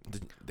take...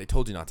 They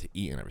told you not to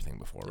eat and everything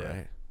before,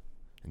 right?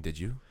 And did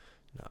you?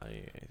 No, I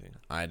didn't eat anything.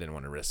 I didn't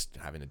want to risk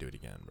having to do it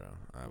again, bro.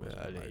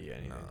 I didn't eat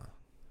anything. Nah.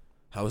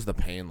 How was the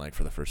pain like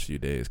for the first few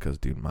days? Because,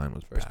 dude, mine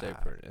was First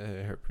bad. day,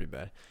 it hurt pretty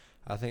bad.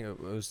 I think it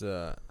was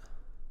the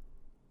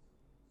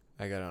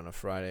I got on a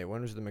Friday.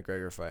 When was the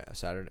McGregor fight? A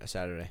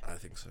Saturday. I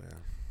think so. Yeah.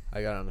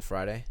 I got on the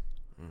Friday.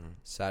 Mm-hmm.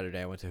 Saturday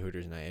I went to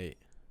Hooters and I ate.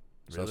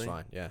 So it's Really?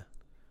 fine. Yeah.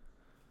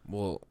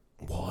 Well,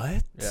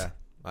 what? Yeah.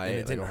 I And ate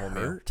it like a didn't whole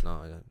hurt? meal.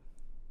 No, I didn't.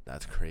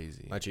 That's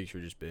crazy. My cheeks were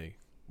just big.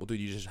 Well, dude,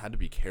 you just had to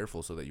be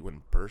careful so that you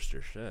wouldn't burst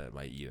your shit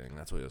by eating.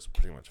 That's what it was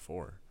pretty much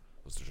for.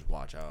 Was to just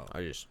watch out.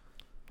 I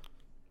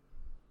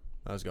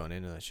was going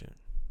into that shit.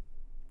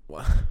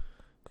 What?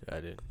 Yeah,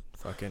 I did.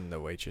 Fucking the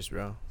waitress,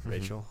 bro.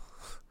 Rachel.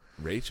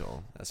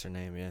 Rachel. That's her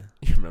name, yeah.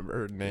 You remember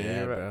her name?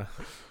 Yeah, bro.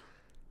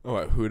 Oh,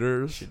 at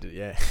Hooters? She did,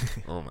 yeah.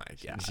 Oh, my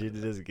God. She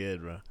did this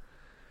good, bro.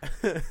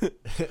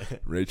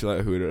 Rachel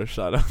at Hooters.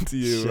 Shout out to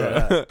you,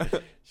 Shout bro.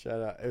 out.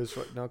 Shout out. It was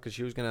no, because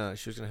she was gonna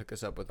hook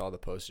us up with all the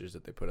posters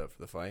that they put up for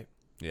the fight,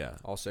 Yeah.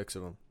 all 6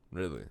 of them.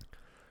 Really?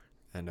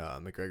 And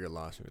McGregor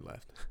lost and we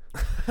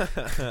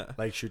left.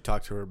 Like she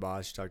talked to her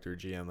boss, she talked to her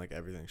GM, like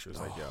everything. She was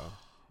like, "Yo,"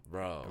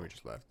 Bro. and we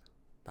just left.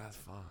 That's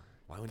fine.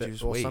 Why would you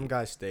just Well, wait? some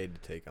guy stayed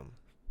to take them.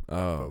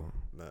 Oh.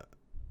 But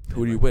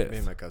Who are you Me with?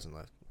 and my cousin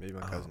left. Me and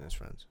my cousin and his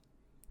friends,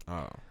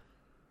 Oh.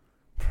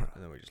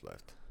 and then we just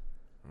left.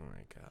 Oh,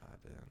 my God,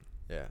 man.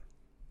 Yeah.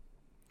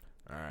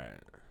 All right.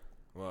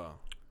 Well,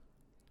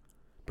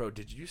 bro,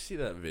 did you see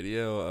that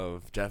video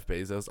of Jeff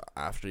Bezos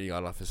after he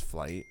got off his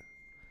flight?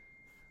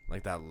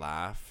 Like that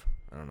laugh?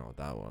 I don't know what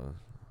that was.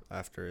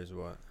 After is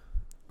what?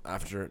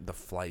 After the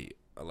flight,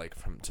 like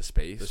from to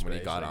space, when he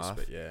got off,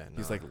 Yeah.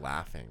 he's no. like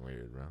laughing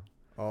weird, bro.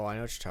 Oh, I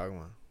know what you're talking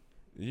about.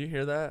 Did you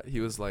hear that? He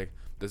was like,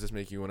 "Does this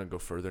make you want to go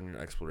further in your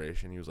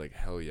exploration?" He was like,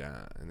 "Hell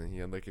yeah!" And then he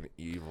had like an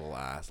evil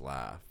ass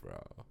laugh,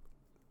 bro.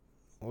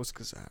 Well, it's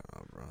because I don't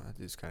know, bro. That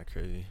dude's kind of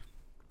crazy.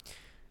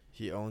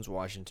 He owns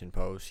Washington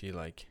Post. He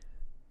like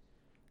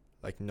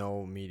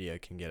no media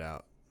can get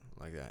out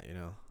like that, you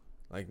know?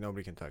 Like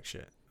nobody can talk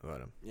shit about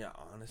him. Yeah,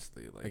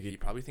 honestly, like Like he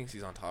probably thinks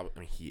he's on top. I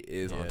mean, he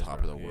is He on is,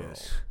 top bro. of the He world.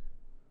 is.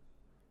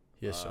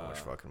 He has so much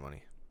fucking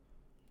money.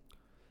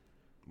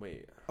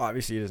 Wait,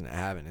 Obviously, he doesn't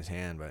have it in his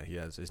hand, but he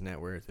has his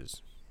net worth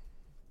is.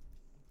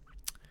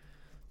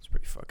 It's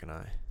pretty fucking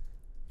high.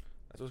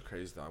 that's what's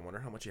crazy though. I wonder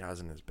how much he has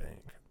in his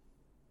bank.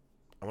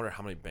 I wonder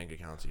how many bank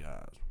accounts he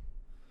has.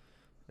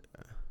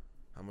 Yeah.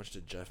 How much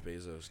did Jeff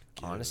Bezos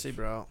give Honestly,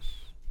 bro,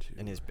 to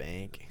in his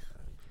bank, his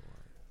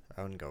wife?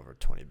 I wouldn't go over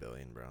 20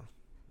 billion, bro.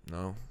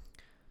 No.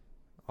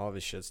 All of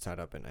his shit's tied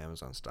up in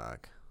Amazon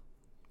stock.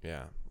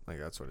 Yeah. Like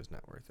that's what his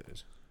net worth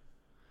is.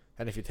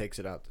 And if he takes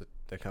it out,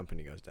 the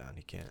company goes down.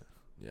 He can't.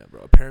 Yeah,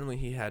 bro. Apparently,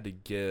 he had to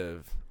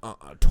give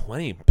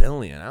 20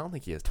 billion. I don't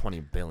think he has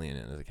 20 billion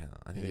in his account.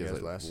 I think he has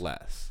like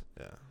less.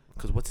 Yeah.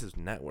 Because what's his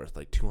net worth?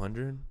 Like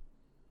 200?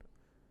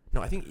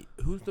 No, I think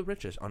who's the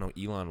richest? Oh no,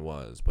 Elon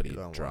was, but he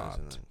Elon was, dropped.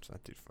 and then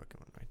that dude fucking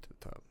went right to the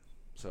top.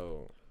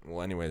 So,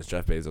 well, anyways,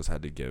 Jeff Bezos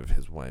had to give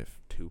his wife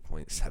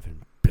 $2.7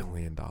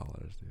 billion,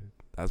 dude.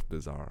 That's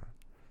bizarre.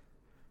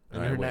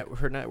 And Alright,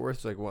 her net worth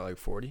is like what, like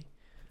 40?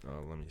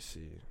 Oh, let me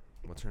see.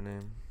 What's her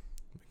name?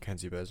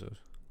 Mackenzie Bezos.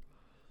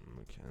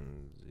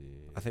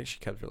 Mackenzie. I think she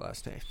kept her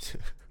last name too.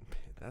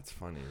 That's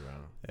funny, bro.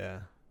 Yeah.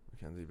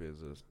 Mackenzie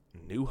Bezos.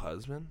 New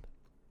husband?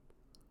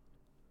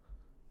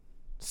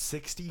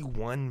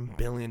 $61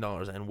 billion.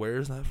 And where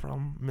is that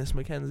from, Miss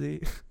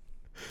Mackenzie?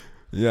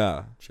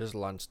 Yeah. She has a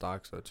lot in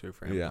stocks though too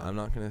for him. Yeah, I'm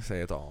not going to say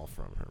it's all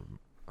from her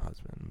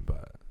husband,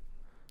 but.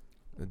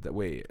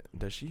 Wait,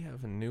 does she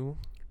have a new.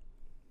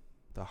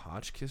 The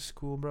Hotchkiss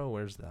school, bro?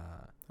 Where's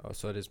that? Oh,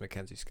 so it is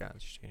Mackenzie Scott.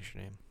 She changed her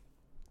name.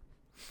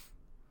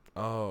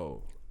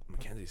 Oh,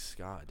 Mackenzie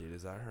Scott, dude.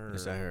 Is that her?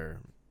 Is that her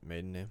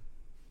maiden name?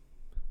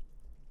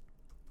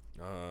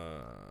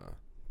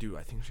 Dude,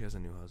 I think she has a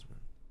new husband.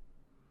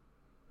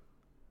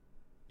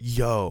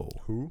 Yo.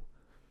 Who?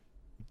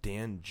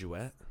 Dan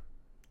Jewett.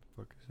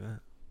 Fuck is that?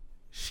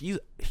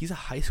 He's a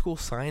high school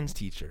science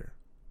teacher.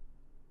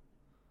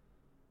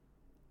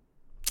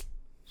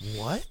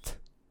 What?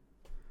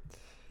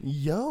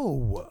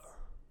 Yo.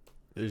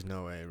 There's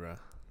no way, bro.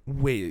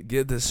 Wait,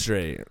 get this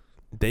straight.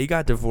 They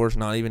got divorced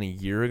not even a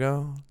year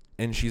ago,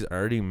 and she's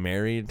already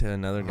married to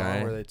another How guy.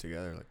 long were they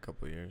together? Like a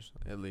couple of years,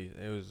 at least.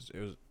 It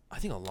was I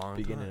think a long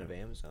beginning time. of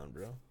Amazon,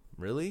 bro.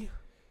 Really?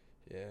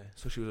 Yeah.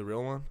 So she was a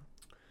real one?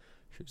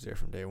 She was there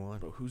from day one.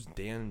 Bro, who's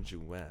Dan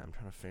Jewett? I'm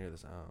trying to figure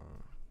this out.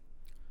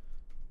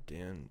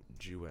 Dan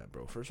Jewett,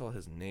 bro. First of all,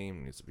 his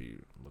name needs to be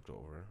looked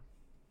over.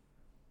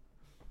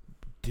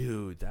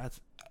 Dude, that's...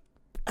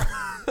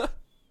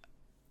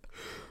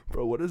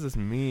 Bro, what does this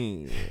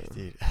mean?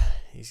 Dude,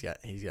 he's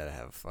got to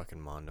have a fucking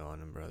Mondo on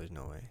him, bro. There's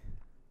no way.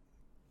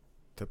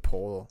 To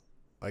pull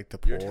You're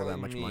that telling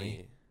much me-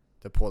 money.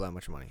 To pull that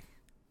much money.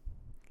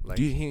 Like,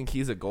 Do you think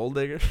he's a gold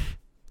digger?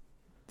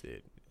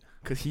 dude.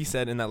 Because he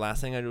said in that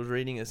last thing I was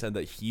reading, it said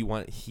that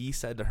he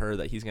said to her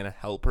that he's going to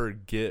help her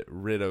get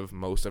rid of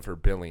most of her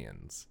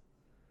billions.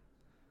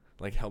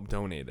 Like, help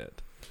donate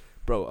it.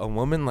 Bro, a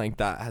woman like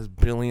that has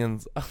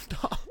billions of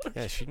dollars.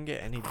 Yeah, she can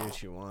get any dude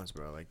she wants,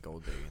 bro. Like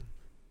gold digging.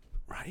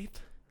 Right?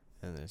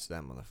 And it's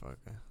that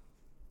motherfucker.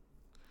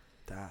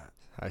 That.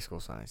 High school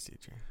science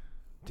teacher.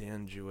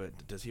 Dan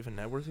Jewett. Does he have a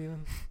net worth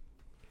even?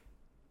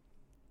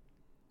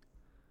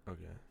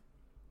 Okay.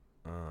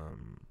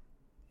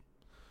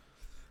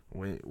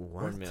 Wait,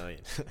 what? 1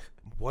 million.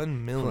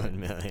 1 million. 1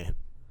 million.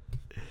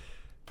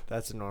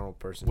 That's a normal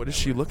person. What is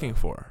she looking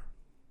for?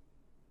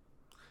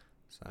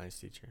 Science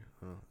teacher.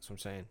 Oh, that's what I'm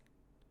saying.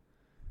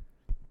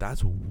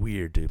 That's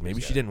weird, dude. Maybe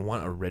Who's she that? didn't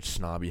want a rich,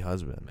 snobby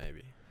husband.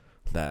 Maybe.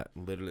 That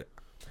literally.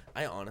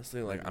 I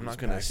honestly, like, Maybe I'm he's not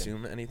going to packing.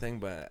 assume anything,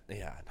 but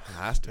yeah, it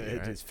has to be, It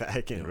right? is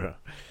packing, Yeah. bro.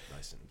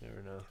 Nice and-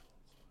 Never know.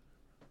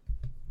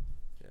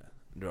 Yeah.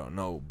 Bro,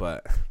 no,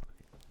 but.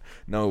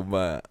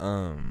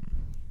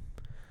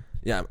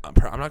 Yeah, I'm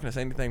not gonna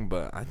say anything,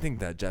 but I think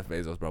that Jeff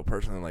Bezos, bro,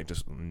 personally, like,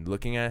 just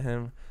looking at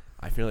him,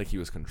 I feel like he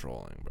was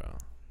controlling, bro.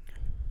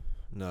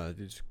 No,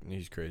 dude's,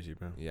 he's crazy,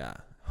 bro. Yeah.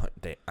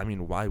 I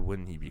mean, why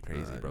wouldn't he be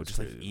crazy, bro? it's Just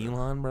like crazy, bro.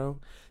 Elon, bro.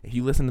 If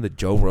you listen to the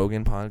Joe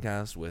Rogan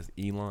podcast with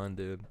Elon,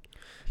 dude,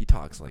 he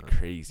talks like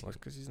crazy. Well, it's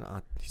because he's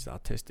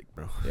autistic,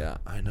 bro. Yeah,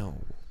 I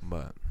know,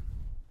 but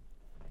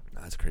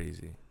that's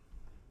crazy.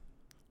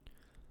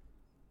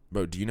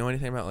 Bro, do you know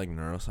anything about, like,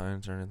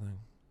 neuroscience or anything?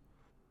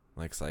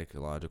 Like,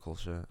 psychological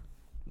shit?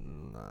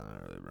 Nah,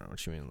 not really, bro.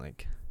 What you mean,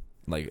 like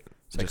Like,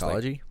 just, like-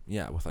 psychology?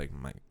 yeah, with, like,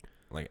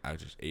 I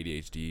just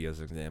ADHD as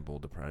an example,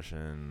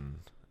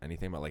 depression,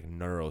 anything about, like,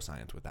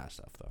 neuroscience with that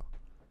stuff, though.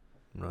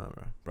 No,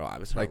 bro. Bro, I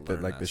was trying Like to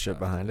learn the that shit stuff.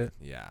 behind it?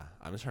 Yeah,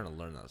 I'm just trying to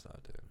learn that stuff,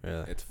 dude.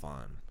 Really? It's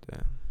fun.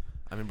 Yeah.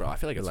 I mean, bro, I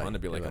feel like it's fun to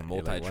be like a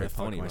multi-trip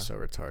Why pony. am I bro. so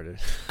retarded?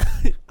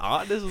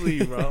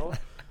 Honestly, bro.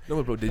 No,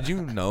 but bro, did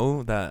you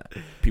know that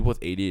people with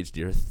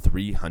ADHD are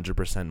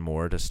 300%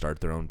 more to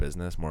start their own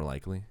business, more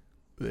likely?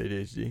 With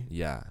ADHD?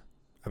 Yeah.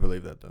 I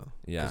believe that, though.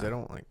 Yeah. Because they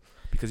don't, like...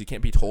 Because you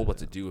can't be told what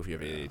to do if you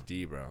have Yeah.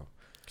 ADHD, bro.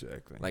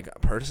 Exactly. Like,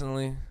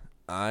 personally,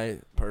 I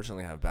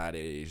personally have bad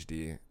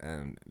ADHD,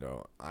 and,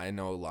 bro, I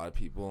know a lot of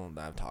people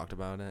that have talked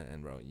about it,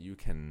 and, bro, you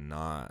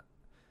cannot,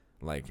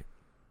 like...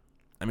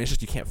 I mean, it's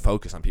just you can't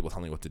focus on people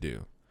telling you what to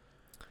do.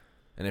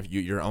 And if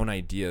your own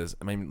ideas,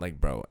 I mean,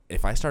 like, bro,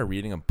 if I start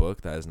reading a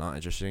book that is not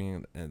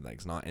interesting and, like,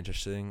 is not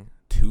interesting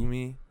to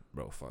me,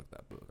 bro, fuck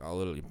that book. I'll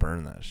literally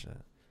burn that shit.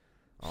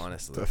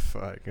 Honestly. the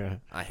fuck?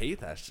 I hate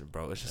that shit,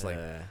 bro. It's just like,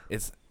 Yeah.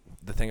 it's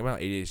the thing about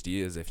ADHD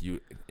is if you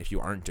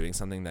aren't doing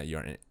something that you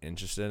aren't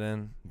interested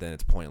in, then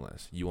it's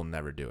pointless. You will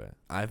never do it.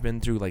 I've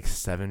been through like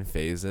 7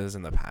 phases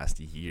in the past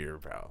year,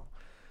 bro.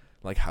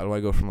 Like, how do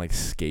I go from like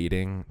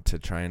skating to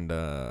trying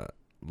to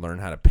learn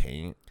how to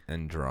paint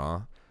and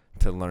draw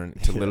to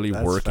literally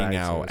That's working facts,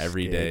 out bro.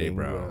 every day, Skating,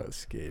 bro.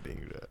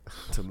 Skating, bro.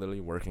 To literally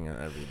working out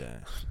every day.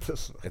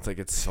 It's It's like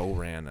it's so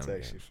random.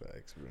 actually dude.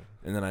 facts, bro.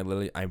 And then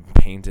I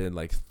painted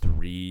like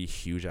 3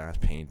 huge ass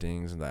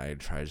paintings that I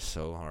tried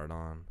so hard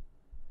on.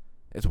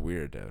 It's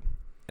weird, dude.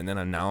 And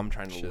then now I'm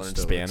trying to Shit learn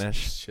still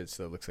Spanish. Shit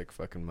still looks like a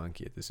fucking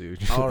monkey at the zoo.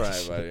 All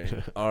right,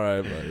 buddy. All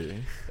right,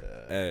 buddy.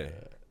 Hey.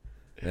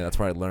 Yeah, that's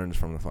where I learned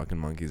from the fucking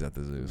monkeys at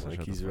the zoo. So shut the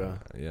Monkeys, fuck bro.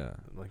 up. Yeah.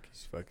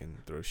 Monkeys fucking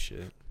throw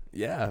shit.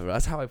 Yeah, bro,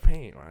 that's how I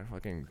paint. Where I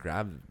fucking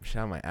grab shit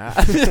out of my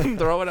ass and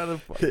throw it out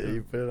of the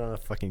You put it on a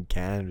fucking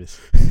canvas.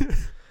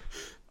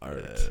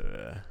 art.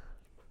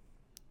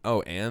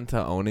 Oh, and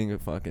to owning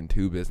fucking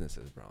 2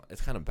 businesses, bro.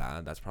 It's kind of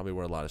bad. That's probably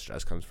where a lot of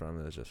stress comes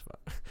from. It's just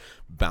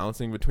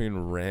bouncing between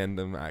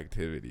random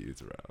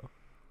activities, bro.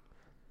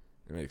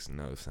 It makes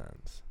no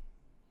sense.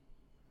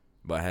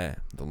 But hey,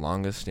 the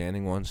longest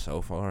standing one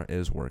so far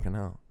is working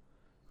out.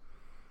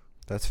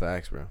 That's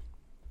facts, bro.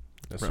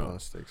 That's Bro. all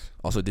it sticks.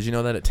 Also, did you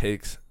know that it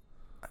takes,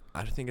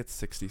 I think it's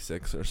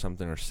 66 or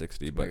something, or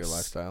 60, but Like a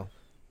lifestyle?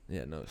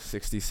 yeah, no,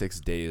 66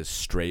 days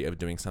straight of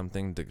doing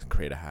something to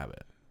create a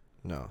habit.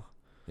 No.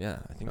 Yeah,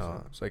 I think No,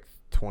 so. it's like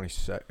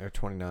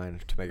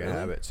 29 to make Really? a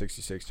habit,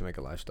 66 to make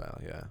a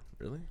lifestyle. Yeah.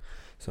 Really?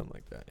 Something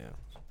like that, yeah.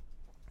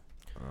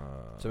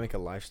 To make a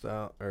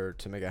lifestyle, or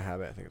to make a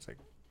habit, I think it's like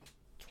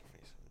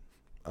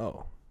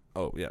 20.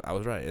 Oh, yeah, I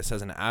was right. It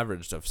says an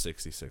average of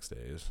 66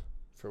 days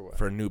For what?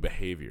 for a new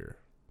behavior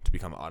to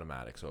become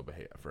automatic, so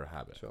for a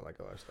habit. So like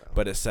a lifestyle.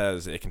 But it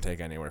says it can take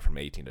anywhere from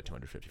 18 to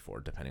 254,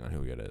 depending on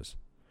who it is.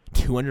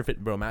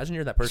 250, bro. Imagine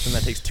you're that person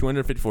that takes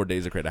 254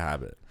 days to create a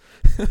habit.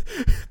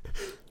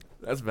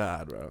 That's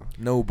bad, bro.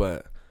 No,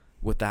 but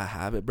with that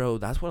habit, bro,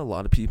 that's what a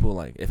lot of people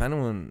like. If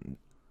anyone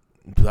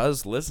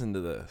does listen to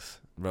this,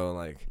 bro,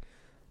 like,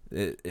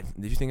 if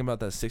you think about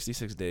that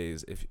 66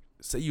 days, if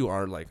say you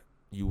are like,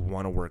 you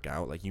want to work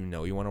out, like, you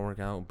know you want to work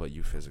out, but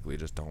you physically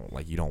just don't,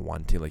 like, you don't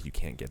want to, like, you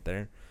can't get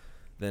there,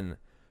 then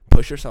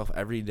push yourself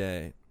every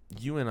day.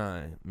 You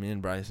and me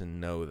and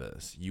Bryson know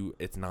this.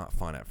 It's not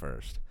fun at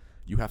first.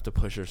 You have to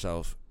push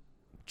yourself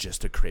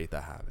just to create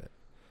the habit.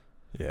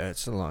 Yeah,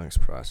 it's the longest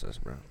process,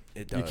 bro.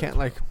 It does. You can't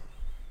like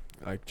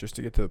just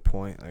to get to the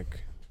point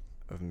like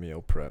of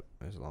meal prep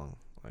is long.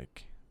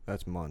 Like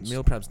that's months.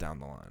 Meal prep's down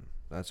the line.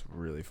 That's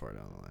really far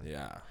down the line.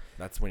 Yeah,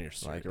 that's when you're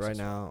Like serious. right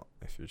now,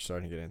 if you're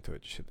starting to get into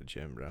it, just hit the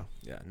gym, bro.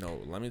 Yeah, no,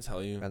 let me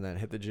tell you. And then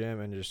hit the gym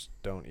and just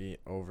don't eat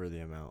over the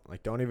amount.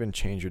 Like don't even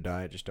change your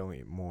diet. Just don't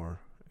eat more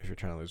if you're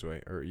trying to lose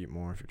weight, or eat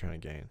more if you're trying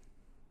to gain.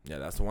 Yeah,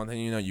 that's the one thing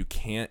you know. You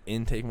can't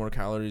intake more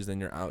calories than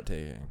you're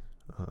outtaking.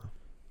 Uh-huh.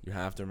 You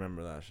have to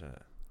remember that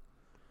shit.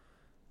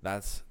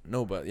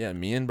 But yeah,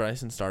 me and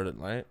Bryson started,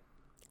 right?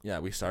 Yeah,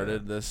 we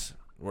started this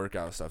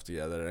workout stuff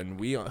together, and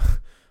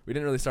we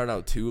didn't really start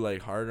out too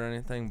like hard or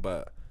anything,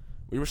 but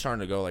we were starting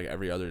to go like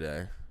every other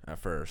day at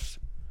first,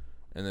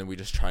 and then we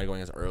just tried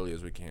going as early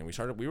as we can.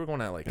 We were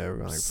going at like, Yeah, we were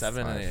going, like,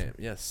 7 5. a.m.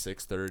 Yeah,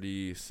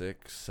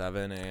 6:30,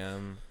 7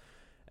 a.m.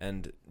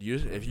 And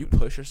if you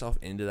push yourself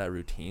into that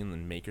routine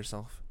and make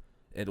yourself,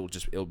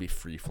 it'll be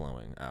free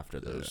flowing after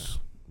those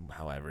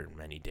however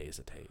many days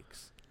it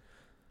takes.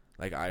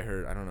 Like I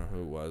don't know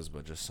who it was,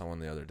 but just someone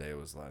the other day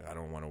was like, I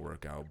don't want to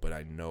work out, but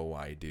I know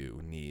I do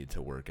need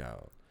to work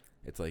out.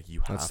 It's like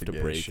you have to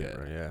break shit, it.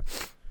 bro. Yeah.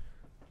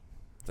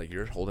 It's like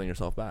you're holding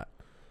yourself back.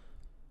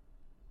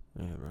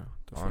 Yeah, bro.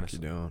 The Honestly.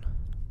 fuck you doing?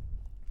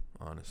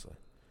 Honestly.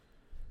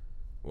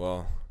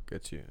 Well,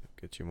 Get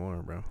you more,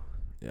 bro.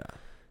 yeah.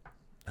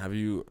 Have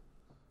you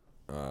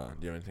do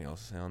you have anything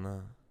else to say on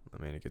that?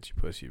 I mean, it gets you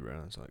pussy,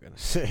 bro. That's all I gotta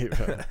say,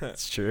 bro.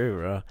 It's true,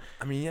 bro.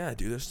 I mean, yeah,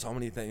 dude, there's so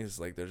many things.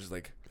 Like there's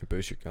like, It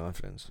boosts your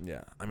confidence.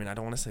 yeah. I mean, I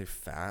don't want to say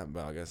fat,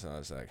 but I guess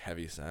I'll say like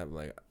heavy set.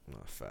 Like,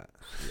 Not fat.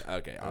 yeah,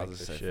 okay, I I'll like just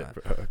the say shit, fat.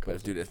 bro.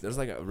 But if there's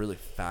like a really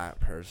fat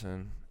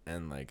person,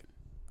 and like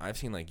I've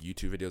seen like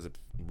YouTube videos of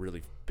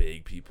really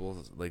big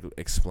people like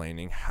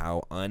explaining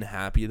how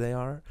unhappy they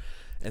are.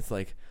 It's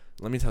like,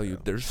 let me tell you,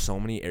 there's so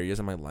many areas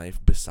in my life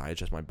besides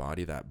just my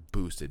body that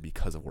boosted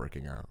because of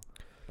working out.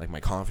 Like my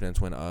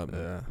confidence went up.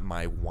 Yeah.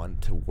 My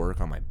want to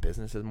work on my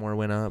businesses more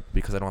went up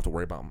because I don't have to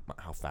worry about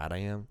how fat I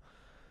am.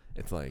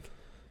 It's like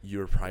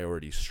your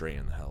priorities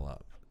straighten the hell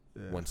up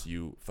once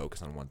you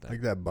focus on one thing.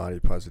 Like that body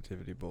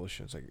positivity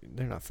bullshit. It's like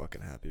they're not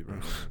fucking happy, bro.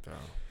 Bro.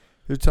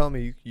 You're telling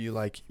me you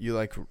like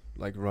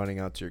running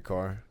out to your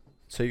car.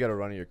 So you got to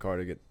run in your car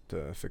to get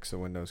to fix the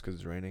windows because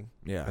it's raining.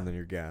 Yeah. And then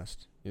you're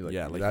gassed. You're like,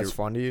 Yeah, like that's you're-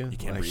 fun to you. You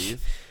can't Like,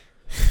 breathe.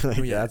 like,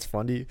 Oh, yeah. that's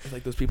fun to you. It's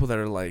like those people that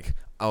are like,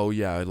 oh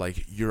yeah,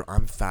 like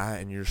I'm fat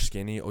and you're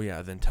skinny. Oh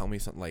yeah, then tell me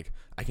something like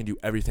I can do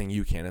everything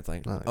you can. It's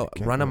like, No, you oh,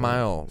 can't run a do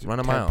mile, that. run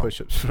a 10 mile.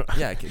 push-ups, bro.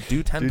 Yeah,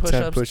 do 10 Do 10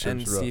 push-ups, push-ups,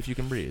 and bro. see if you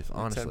can breathe. Do 10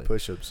 Honestly,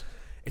 push-ups.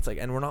 it's like,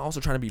 and we're not also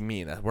trying to be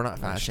mean. We're not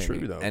fat That's shaming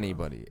true, though, bro.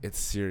 anybody. It's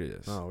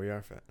serious. No, we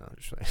are fat. No, I'm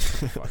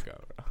just Fuck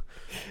out, bro.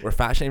 We're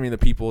fat shaming the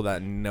people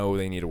that know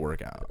they need to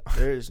work out.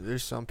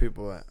 There's some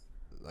people that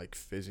like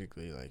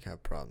physically like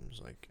have problems.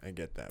 Like I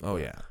get that. Oh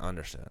but yeah, I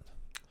understand.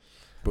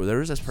 But there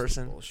was this it's some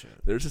person.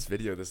 bullshit. There's this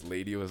video. This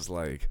lady was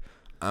like,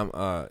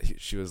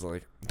 she was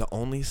like, the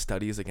only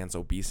studies against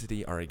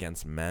obesity are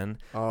against men.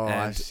 Oh, and,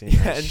 I've seen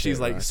yeah, that and shit, she's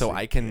bro. like, That's so some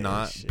I gay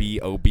cannot shit.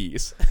 be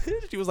obese.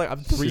 She was like,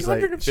 I'm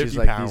 350 she's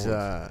like pounds.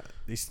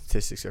 these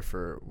statistics are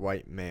for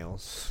white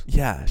males.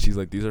 Yeah, she's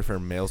like, these are for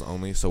males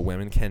only, so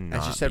women cannot.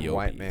 And she said be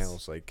white obese.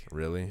 males. Like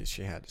Really,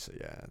 she had to say,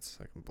 yeah, it's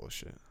fucking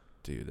bullshit.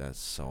 dude, that's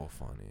so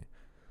funny,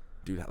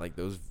 dude. Like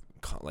those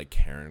like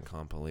Karen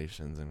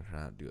compilations and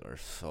crap, dude, are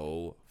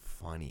so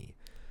funny.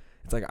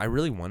 It's like I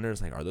really wonder,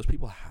 it's like, are those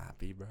people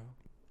happy, bro?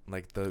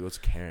 Like those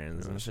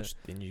Karens and so shit.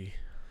 stingy.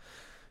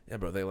 Yeah,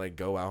 bro, they like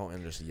go out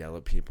and just yell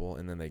at people,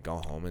 and then they go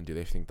home and do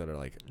they think that are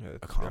like Yeah, they're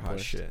hot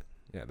accomplished? shit.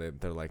 Yeah,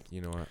 they're like, you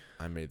know what?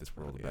 I made this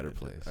world a Yeah, better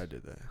place. I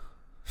did that.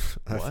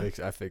 What?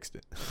 I fixed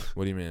it.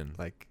 What do you mean?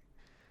 Like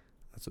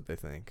that's what they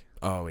think.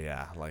 Oh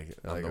yeah, like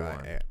I'm Like the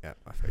one.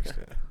 I fixed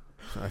it.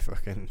 I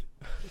fucking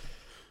I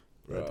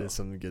Bro. did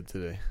something good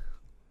today.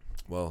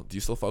 Well, do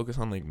you still focus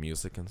on like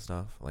music and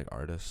stuff, like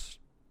artists,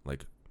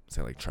 like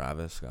say like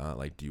Travis Scott?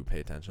 Like, do you pay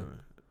attention?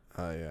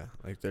 Yeah,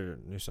 like their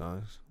new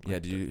songs. Yeah,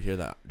 Like did you hear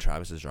that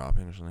Travis is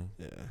dropping or something?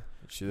 Yeah,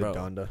 she did Bro.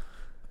 Donda.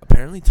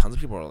 Apparently, tons of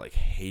people are like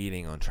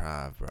hating on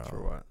Trav, bro.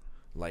 For what?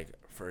 Like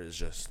for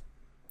his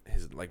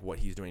like what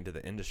he's doing to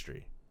the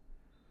industry,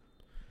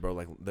 bro.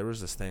 Like there was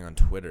this thing on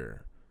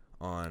Twitter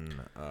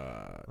on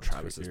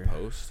Travis's Twitter?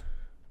 post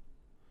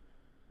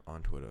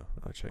on Twitter.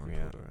 Oh, check On me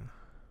out, Twitter.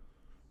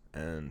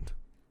 bro. And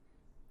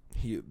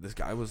this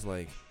guy was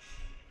like,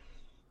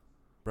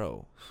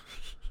 bro,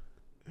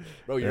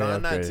 you're They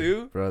on that upgraded.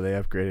 too? Bro, they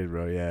upgraded,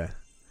 bro. Yeah.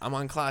 I'm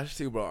on Clash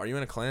too, bro. Are you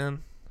in a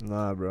clan?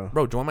 Nah, bro.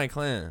 Bro, join my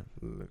clan.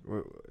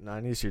 Nah,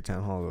 I need to see your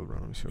town hall, though, bro.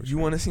 Let me see what You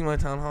want to see my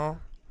town hall?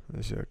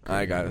 to?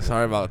 I got it.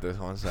 Sorry about this.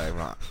 One sec,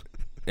 bro.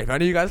 If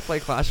any of you guys play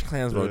Clash of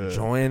Clans, bro, Yeah.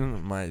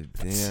 join my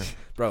damn.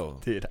 Bro,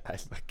 Dude, I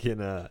fucking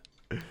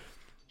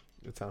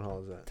what town hall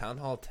is that? Town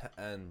Hall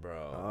 10,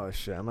 bro. Oh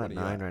shit, I'm What at are you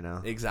 9 at? right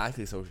now.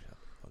 Exactly. So,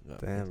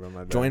 Damn, bro,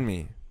 my bad. join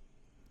me.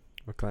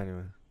 What clan you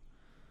in?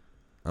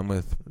 I'm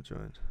with. I'll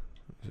join.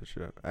 Search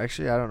it up.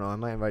 Actually, I don't know. I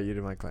might invite you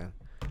to my clan.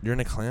 You're in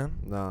a clan?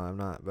 No, I'm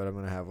not, but I'm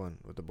gonna have one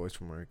with the boys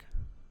from work.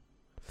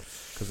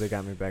 Cause they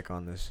got me back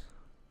on this.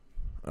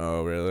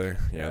 Oh, really?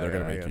 Yeah, they're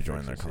gonna I make gotta you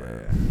join fix their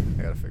this, clan.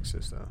 Yeah. I gotta fix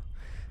this though.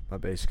 My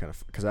base kind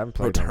of cause I haven't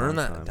Bro, played. in a turn long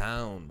that time.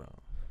 down, bro.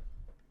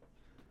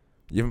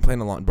 You haven't played in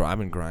a long, bro. I've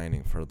been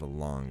grinding for the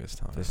longest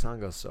time. This song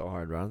goes so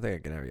hard, bro. I don't think I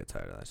can ever get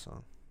tired of that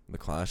song. The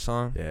Clash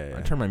song? Yeah.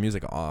 I turned my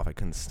music off. I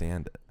couldn't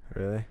stand it.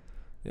 Really?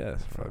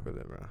 Yes, bro. Fuck with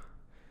it, bro.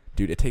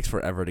 Dude, it takes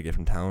forever to get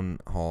from Town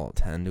Hall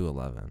 10 to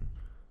 11.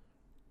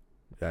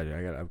 Yeah, dude,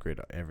 I gotta upgrade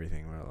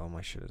everything, bro. All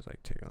my shit is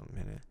like taking a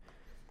minute.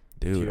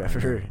 Dude, Do you I ever?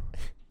 know.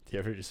 Do you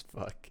ever just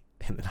fuck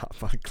and then hop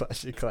on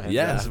Clash of Clans.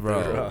 Yes, after,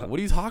 bro. What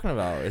are you talking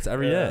about? It's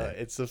every day.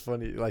 It's so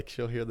funny. Like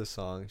she'll hear the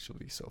song, she'll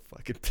be so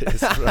fucking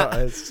pissed, bro.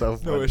 It's so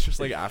funny. No, it's just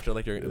like after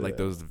like you're like Yeah.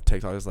 those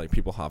TikToks, like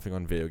people hopping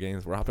on video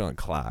games. We're hopping on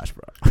Clash,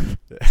 bro.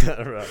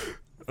 Right.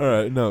 All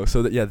right, no.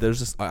 So yeah, there's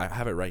this. I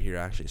have it right here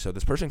actually. So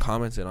this person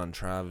commented on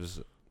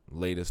Trav's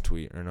latest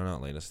tweet, or no,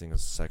 not latest. I think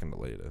it's second to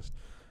latest,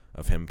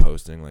 of him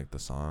posting like the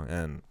song,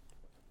 and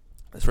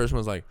this person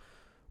was like,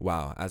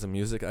 "Wow, as a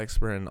music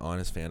expert and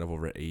honest fan of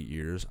over 8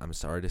 years, I'm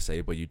sorry to say,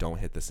 but you don't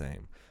hit the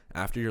same.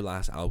 After your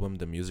last album,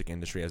 the music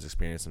industry has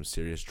experienced some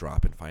serious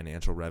drop in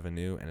financial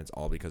revenue, and it's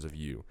all because of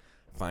you.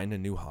 Find a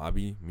new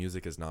hobby.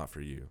 Music is not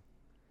for you."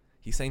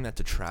 He's saying that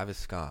to Travis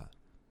Scott.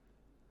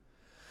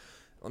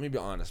 Let me be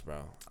honest,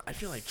 bro. I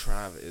feel like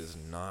Trav is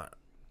not.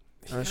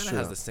 He That's kind of true.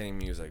 has the same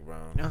music, bro.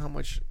 You know how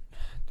much,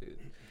 dude.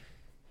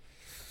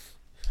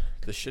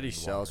 The shit he Need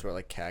sells water. were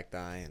like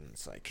cacti, and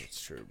it's like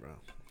it's true, bro.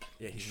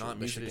 Yeah, he's Shit, not the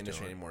music shit he's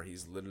industry doing. anymore.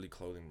 He's literally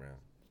clothing brand.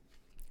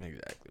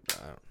 Exactly, bro.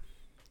 I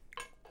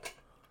don't-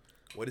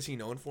 What is he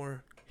known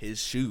for? His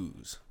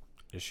shoes.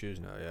 His shoes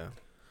now, yeah.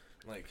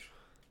 Like,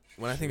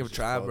 when I think of Shoes,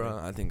 Trav, bro,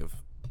 clothing. I think of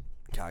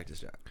Cactus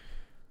Jack.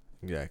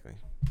 Exactly.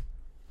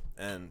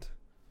 And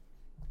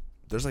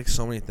there's like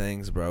so many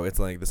things, bro. It's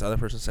like this other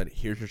person said,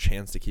 "Here's your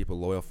chance to keep a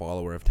loyal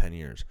follower of 10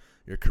 years.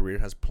 Your career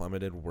has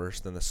plummeted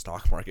worse than the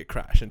stock market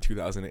crash in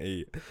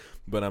 2008,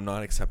 but I'm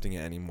not accepting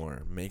it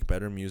anymore. Make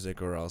better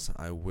music or else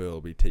I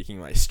will be taking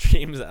my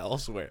streams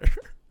elsewhere."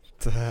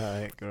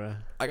 Bro.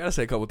 I gotta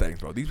say a couple things,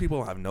 bro. These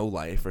people have no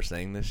life for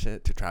saying this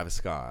shit to Travis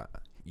Scott.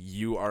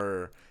 You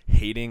are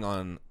hating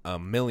on a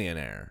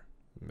millionaire.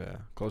 Yeah,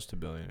 close to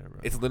billionaire, bro.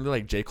 It's literally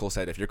like J. Cole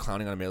said, if you're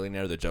clowning on a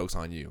millionaire, the joke's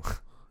on you.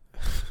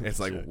 It's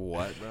like, Shit.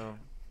 what, bro?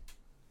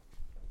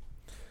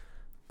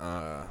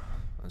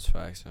 That's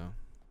facts, though.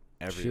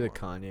 See the Everyone.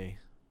 Kanye,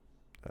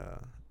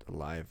 the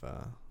live,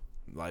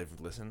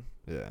 Live listen.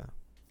 yeah.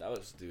 That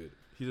was, dude.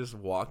 He just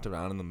walked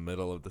around in the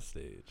middle of the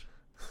stage.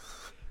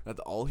 That's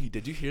all he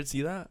did. You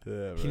see that?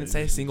 Yeah, He didn't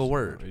say a single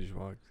word. He just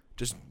walked.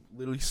 Just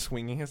literally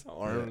swinging his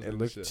arms. It and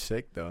looked shit.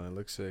 sick though. It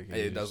looked sick.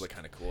 It does look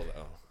kind of cool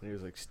though. He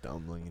was like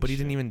stumbling. But he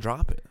didn't even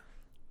drop it.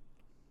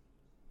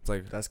 It's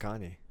like, That's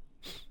Kanye.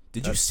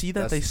 did you see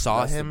that they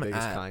saw him the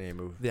biggest at Kanye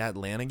move? the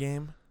Atlanta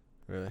game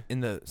Really? in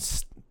the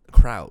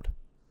crowd?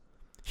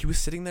 He was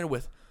sitting there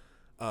with,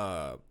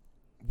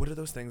 what are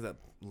those things that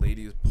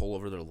ladies pull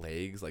over their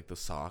legs, like the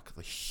sock,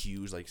 like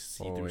huge, like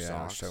see-through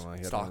socks,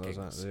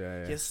 stockings.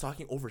 Yeah, He has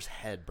stocking over his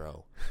head,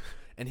 bro,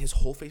 and his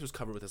whole face was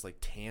covered with this like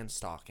tan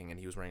stocking, and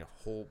he was wearing a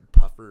whole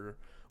puffer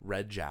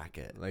red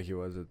jacket. Like he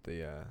was at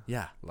the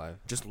Yeah, live.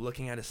 just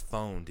looking at his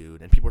phone,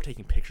 dude, and people were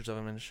taking pictures of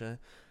him and shit,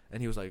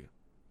 and he was like,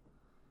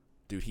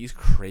 dude, he's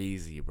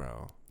crazy,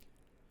 bro.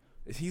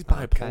 He's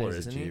bipolar, Kanye's a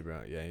isn't G, he?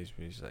 bro. Yeah,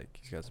 he's like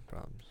he's got some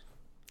problems.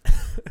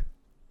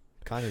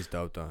 Kanye's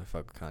dope though. I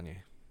fuck with Kanye.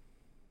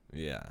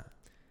 Yeah,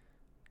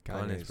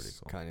 Kanye's pretty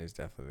cool. Kanye's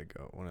definitely the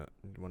goat. One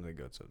of the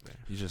goats up there.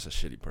 He's just a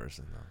shitty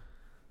person, though.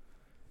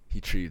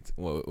 He treats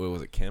what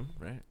was it, Kim,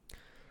 right?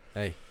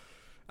 Hey,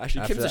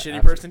 Actually, after Kim's a that- shitty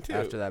after- person too.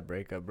 After that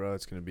breakup, bro,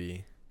 it's gonna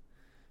be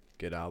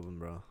good album,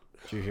 bro.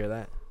 Did you hear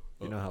that?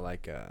 You know how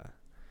like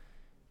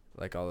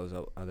all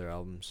those other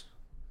albums,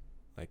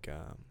 like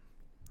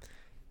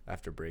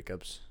after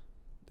breakups,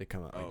 they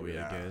come out like Oh, really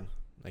yeah. good.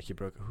 Like he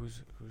broke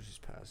who's his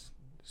past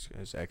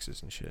his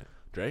exes and shit.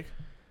 Drake?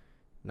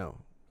 No,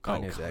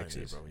 Kanye's Kanye's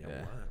exes. bro. Yeah,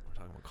 Yeah. what? We're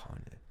talking about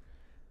Kanye.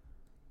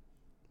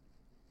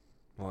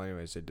 Well,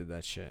 anyways, they did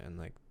that shit, and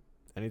like,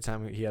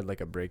 anytime he had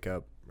like a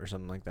breakup or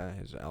something like that,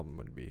 his album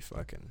would be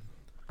fucking.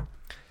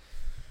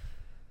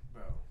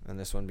 Bro. And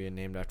this one being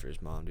named after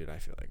his mom, dude, I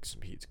feel like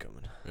some heat's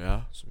coming.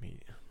 Yeah? Some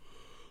heat.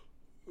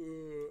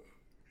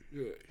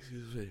 Yeah,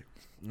 excuse me.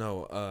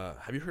 No,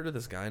 have you heard of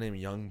this guy named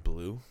Young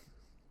Blue?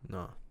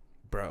 No.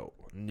 Bro,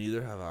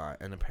 neither have I.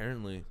 And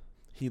apparently,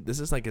 this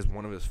is like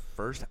one of his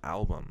first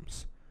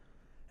albums.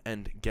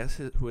 And guess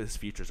who his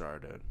features are,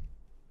 dude?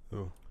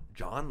 Who?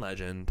 John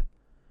Legend,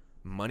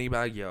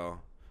 Moneybagg Yo,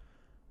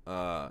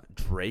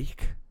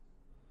 Drake,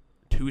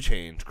 2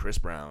 Chainz, Chris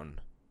Brown,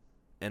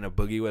 and a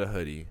Boogie with a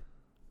Hoodie.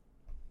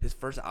 His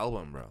first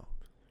album, bro.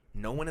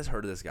 No one has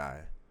heard of this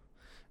guy.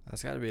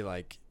 That's got to be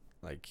like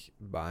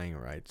buying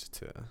rights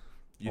to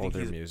You older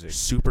think he's music.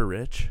 super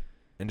rich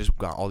and just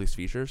got all these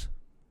features?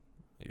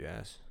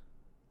 Yes.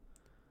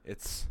 It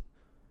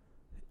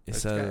It's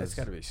says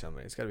got to be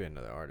somebody. It's got to be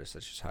another artist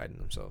that's just hiding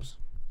themselves.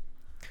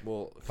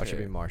 well, Why should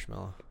okay. it be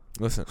Marshmello?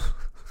 Listen,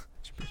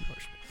 Should be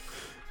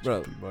Marshmello.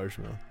 bro. Should be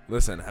Marshmello.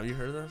 Listen, have you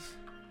heard of this?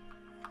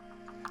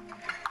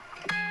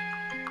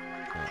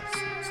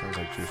 Yeah, it sounds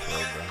like Juice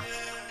WRLD, bro.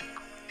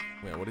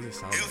 Wait, what does he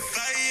sound like?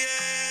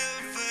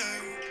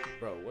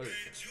 Bro, what is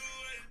this?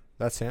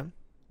 That's him?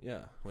 Yeah,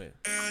 wait.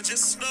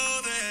 Just know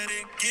that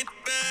it get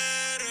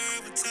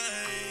better with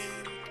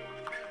time.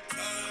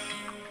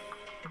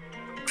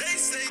 They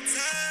say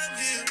time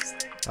heals.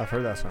 I've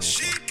heard that song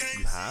She before. can't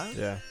You have?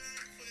 Yeah.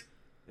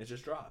 It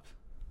just dropped.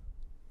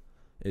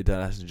 It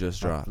does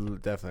just drop.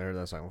 I've definitely heard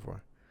that song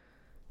before.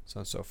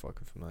 Sounds so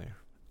fucking familiar.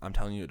 I'm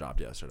telling you, it dropped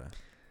yesterday.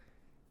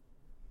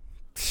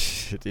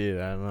 Dude,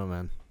 I don't know,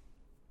 man.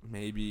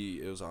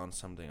 Maybe it was on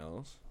something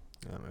else.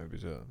 Yeah, maybe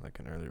it's like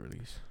an early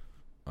release.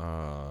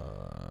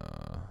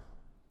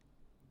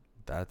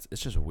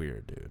 It's just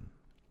weird, dude.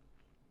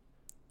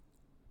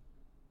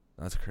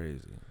 That's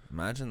crazy.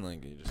 Imagine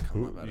like you just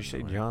come up out You of say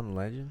nowhere. John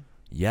Legend?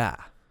 Yeah.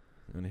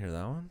 You wanna hear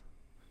that one?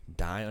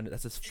 Die Under.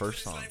 That's his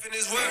first song. Life in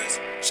his words,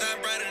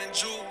 shine brighter than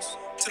jewels.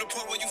 To the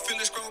point where you feel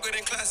it stronger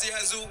than classy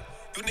Azul.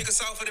 You niggas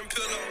softer than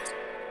pillows.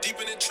 Deep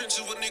in the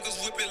trenches with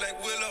niggas whip it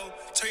like Willow.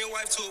 Turn your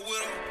wife to a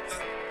widow.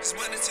 This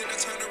money tend to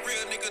turn a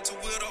real nigga to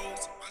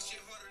widows. My shit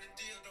harder than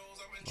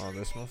dildos. Oh,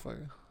 this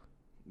motherfucker.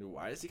 Dude,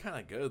 why is he kind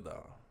of good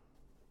though?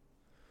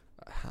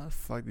 How the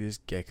fuck did this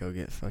gecko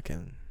get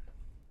fucking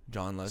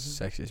John Legend.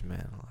 sexiest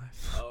man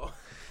alive? Oh,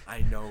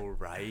 I know,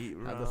 right,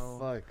 bro? How the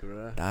fuck,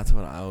 bro? That's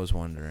what I was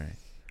wondering.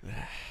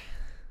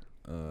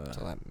 It's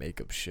all that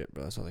makeup shit,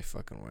 bro. That's all they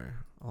fucking wear.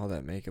 All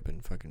that makeup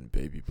and fucking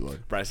baby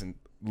blood. Bryson,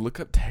 look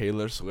up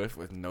Taylor Swift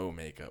with no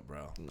makeup,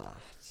 bro. Nah,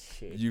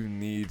 shit. You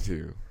need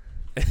to.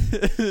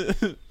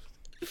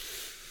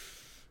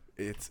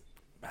 It's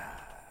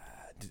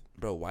bad.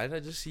 Bro, why did I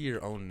just see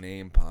your own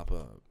name pop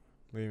up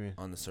What do you mean?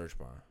 on the search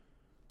bar?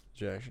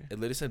 Did you actually? It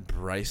literally said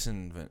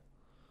Bryson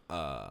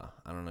I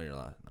don't know your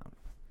last name.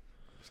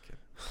 Just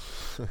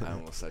kidding. I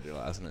almost said your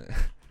last name.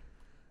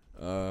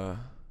 I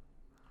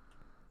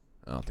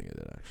don't think it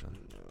did, actually.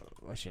 No,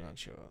 why should not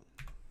show up?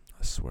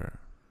 I swear.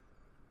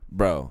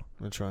 Bro.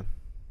 Which one?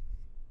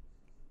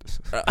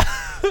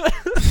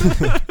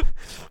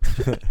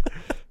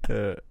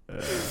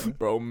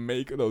 Bro,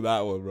 make it of that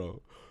one,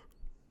 bro.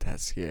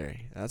 That's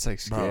scary. That's like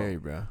scary,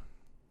 bro.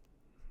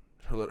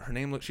 Her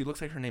name she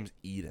looks like her name's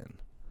Eden.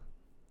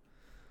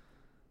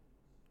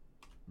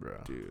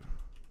 Bro. Dude.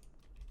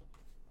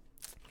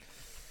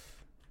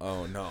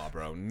 Oh, no,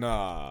 bro.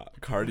 Nah.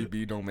 Cardi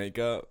B don't make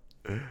up.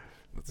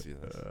 Let's see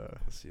this.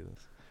 Let's see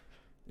this.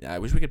 Yeah, I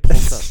wish we could pull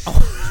this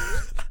up.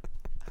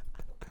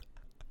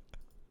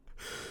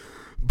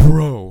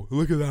 Bro,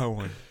 look at that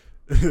one.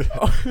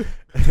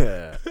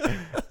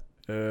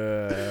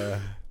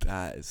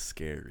 That is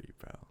scary,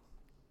 bro.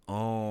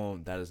 Oh,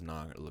 that is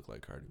not going to look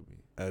like Cardi B.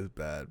 That's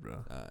bad,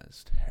 bro. That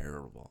is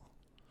terrible.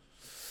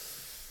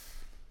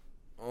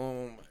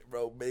 Oh, my,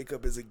 bro,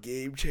 makeup is a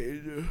game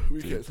changer.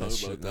 We can't talk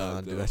about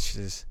that, dude, that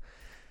shit is...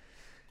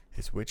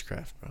 It's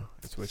witchcraft, bro.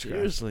 It's witchcraft.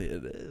 Seriously,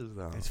 it is,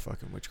 though. It's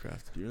fucking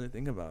witchcraft. Do you really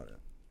think about it?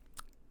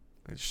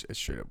 It's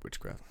straight up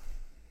witchcraft.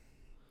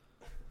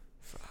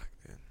 Fuck,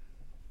 dude.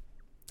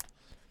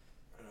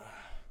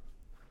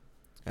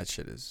 That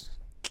shit is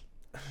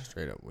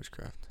straight up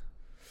witchcraft.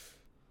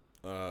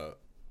 Do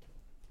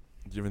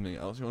you have anything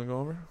else you want to go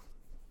over?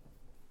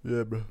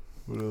 Yeah, bro.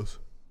 What else?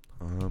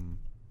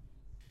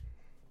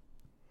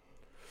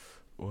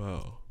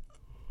 Wow.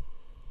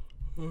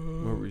 What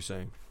were you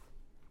saying?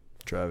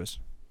 Travis.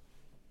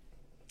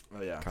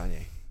 Oh, yeah.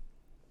 Kanye.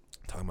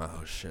 Talking about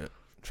how shit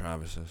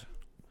Travis is.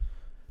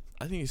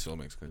 I think he still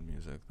makes good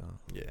music, though.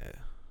 Yeah.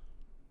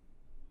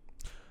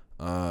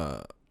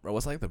 Bro,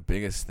 what's like the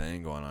biggest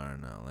thing going on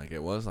right now? Like,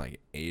 it was like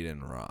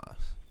Aiden Ross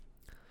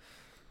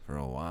for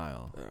a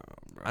while. Oh,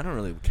 bro. I don't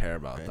really care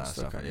about It that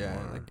still stuff kinda-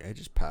 anymore. Yeah, like it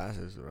just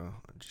passes, bro.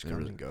 It just It comes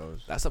really- and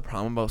goes. That's the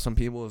problem about some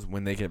people is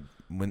when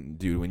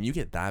you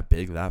get that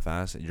big that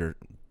fast, you're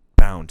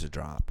bound to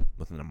drop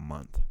within a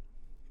month.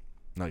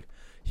 Like,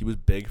 he was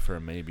big for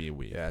maybe a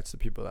week. Yeah, it's the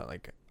people that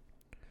like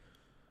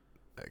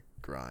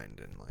grind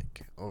and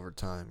like over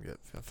time get.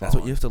 That's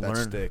what you have to that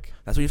learn. Stick.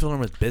 That's what you have to learn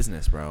with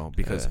business, bro.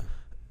 Because Yeah.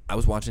 I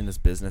was watching this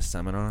business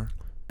seminar,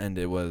 and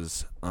it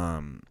was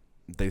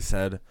they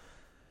said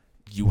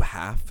you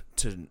have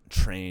to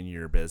train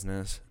your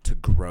business to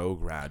grow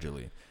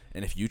gradually.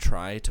 And if you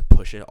try to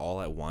push it all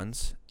at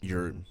once,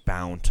 you're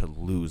bound to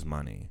lose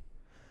money.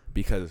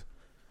 Because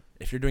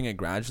if you're doing it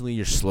gradually,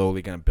 you're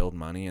slowly going to build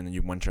money. And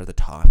then once you're at the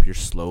top, you're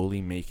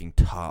slowly making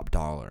top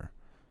dollar.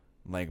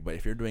 Like, but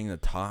if you're doing the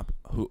top,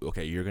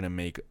 you're going to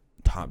make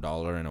top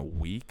dollar in a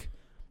week.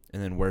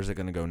 And then where's it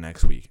going to go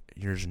next week?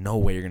 There's no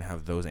way you're going to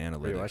have those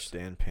analytics. Wait, watch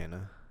Dan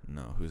Pena.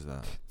 No, who's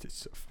that? It's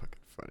so fucking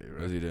funny, What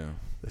bro. does he do?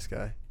 This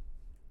guy.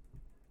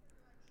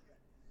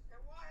 And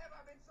why have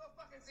I been so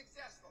fucking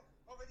successful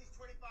over these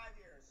 25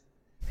 years?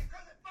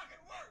 Because it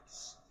fucking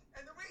works.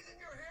 And the reason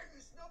you're here,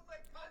 you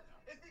snowflake cunt,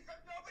 is because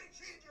nobody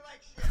treated you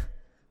like shit.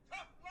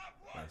 Tough love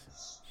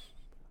works.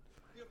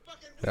 You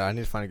fucking Yeah, I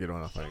need to find a good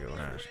one. I'll show find a me good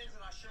one. your friends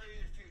and I'll show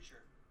you your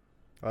future.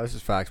 Oh, this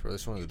is facts, bro.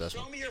 This one is the best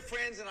Show one. me your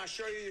friends and I'll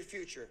show you your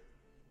future.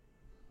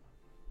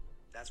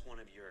 That's one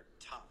of your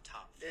top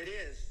It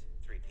is.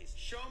 three pieces.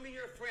 Show me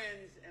your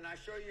friends and I'll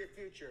show you your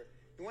future.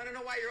 You want to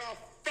know why you're all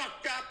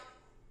fucked up?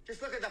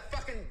 Just look at the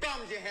fucking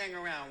bums you hang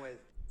around with.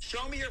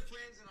 Show me your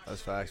friends and I'll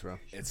That's show you facts, your bro.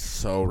 future. It's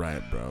so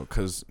right, bro.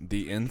 Because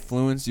the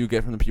influence you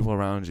get from the people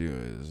around you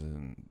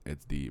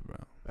it's deep, bro.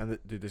 And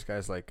dude, this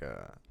guy's like,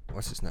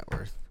 what's his net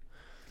worth?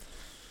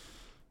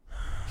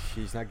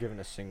 He's not giving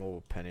a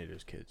single penny to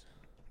his kids.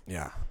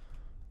 Yeah.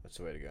 That's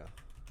the way to go.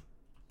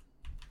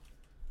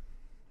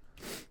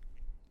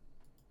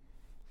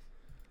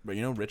 But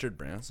you know Richard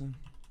Branson?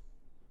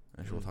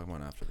 Actually, we'll talk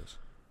about it after this.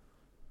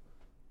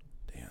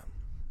 Damn.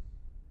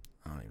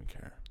 I don't even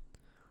care.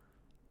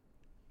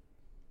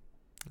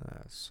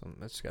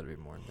 That's got to be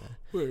more than that.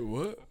 Wait,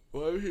 what?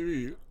 Why would he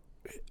be?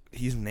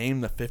 He's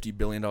named the $50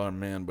 billion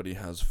man, but he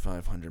has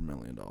 $500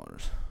 million.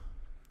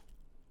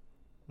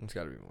 It's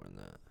got to be more than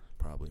that.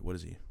 Probably. What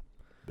is he?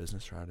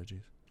 Business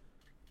strategies?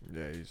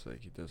 Yeah, he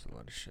does a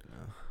lot of shit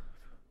now.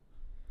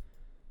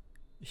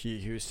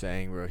 He was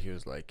saying, bro, he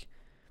was like,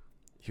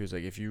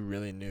 if you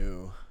really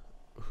knew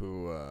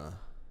who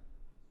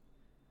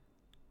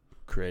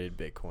created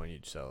Bitcoin,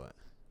 you'd sell it.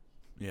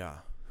 Yeah.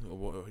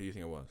 What do you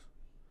think it was?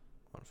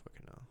 I don't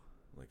fucking know.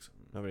 Like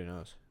Nobody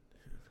knows.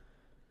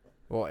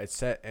 Well, it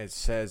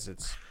says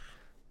it's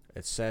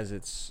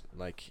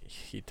like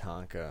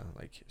Hitanka,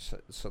 like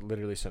so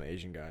literally some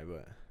Asian guy,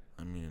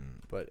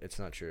 but it's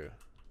not true.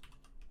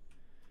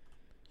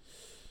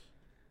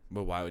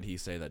 But why would he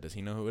say that? Does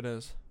he know who it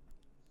is?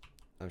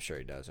 I'm sure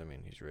he does. I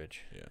mean, he's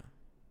rich. Yeah.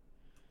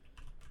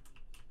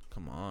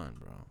 Come on,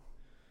 bro.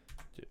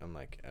 Dude, I'm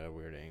like at a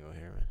weird angle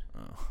here, man.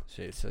 Oh.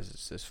 See, it says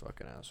it's this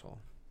fucking asshole.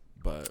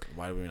 But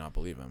why do we not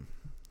believe him?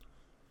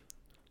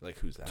 Like,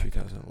 who's that?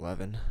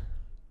 2011.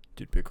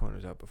 Dude, Bitcoin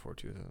was out before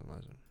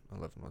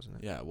 2011, wasn't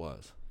it? Yeah, it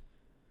was.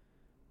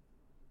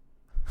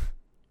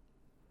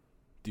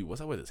 Dude,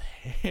 what's up with his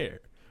hair?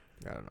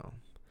 I don't know.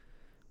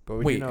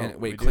 But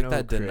click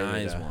that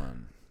denies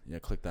one. Yeah,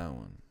 click that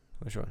one.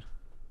 Which one?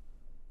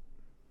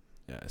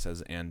 Yeah, it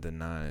says and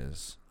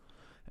denies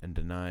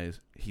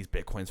he's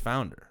Bitcoin's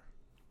founder.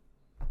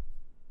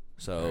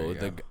 So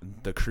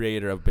the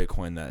creator of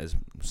Bitcoin that is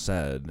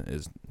said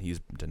is he's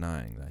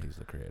denying that he's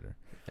the creator.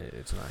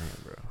 It's not him,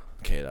 bro.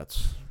 Okay,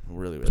 that's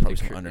really it's probably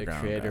some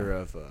underground the creator guy.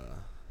 of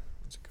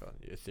what's it called?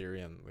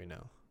 Ethereum, we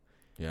know.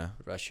 Yeah.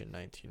 Russian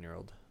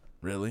 19-year-old.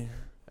 Really?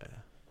 Yeah.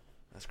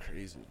 That's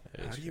crazy.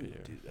 How do you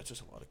dude, that's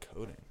just a lot of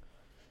coding.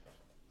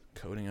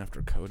 Coding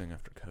after coding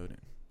after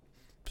coding.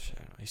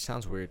 He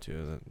sounds weird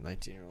too, the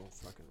 19-year-old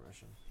fucking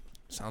Russian.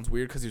 Sounds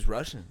weird because he's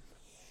Russian.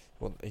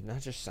 Well, it not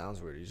just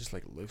sounds weird, he just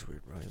like looks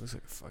weird, bro. He looks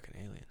like a fucking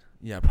alien.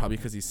 Yeah, probably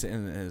because he's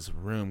sitting in his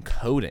room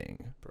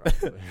coding.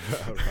 Probably.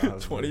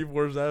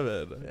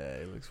 24/7. Yeah,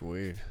 he looks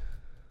weird.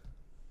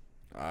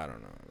 I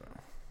don't know, bro.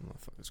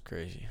 Motherfucker's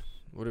crazy.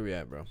 What are we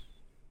at, bro?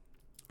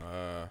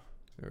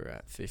 We're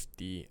at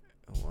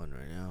 51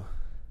 right now.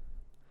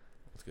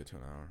 Let's get to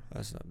an hour.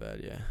 That's not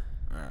bad, yeah.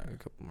 Alright. A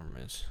couple more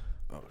minutes.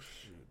 Oh,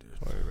 shoot, dude.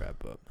 Before we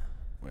wrap up.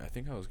 Wait, I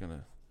think I was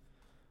gonna...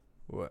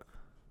 What?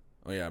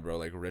 Oh, yeah, bro,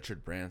 like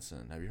Richard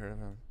Branson. Have you heard of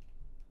him?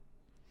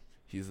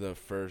 He's the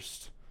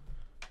first...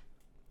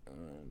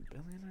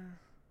 billionaire?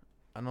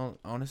 I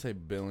want to say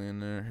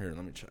billionaire. Here,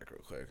 let me check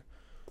real quick.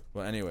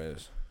 Well,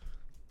 anyways.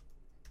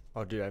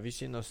 Oh, dude, have you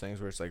seen those things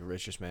where it's like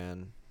richest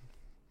man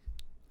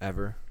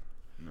ever?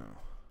 No.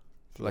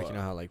 Like, you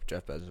know how like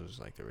Jeff Bezos was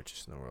like the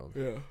richest in the world?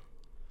 Yeah.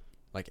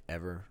 Like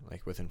ever,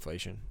 like with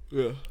inflation.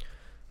 Yeah.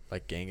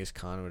 Like Genghis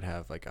Khan would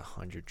have like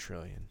 100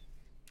 trillion.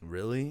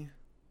 Really?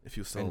 If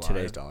you still in alive?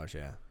 today's dollars,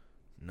 yeah.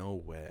 No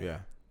way. Yeah.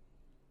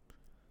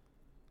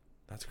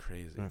 That's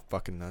crazy.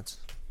 Fucking nuts.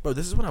 Bro,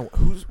 this is what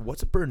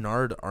what's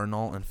Bernard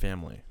Arnault and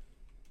family?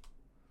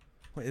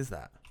 What is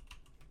that?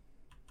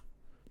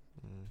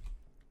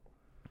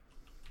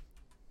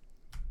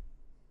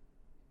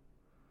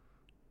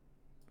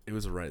 It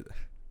was right there.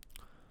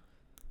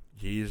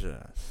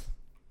 Jesus.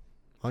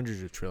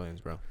 Hundreds of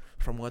trillions, bro.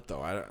 From what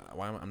though?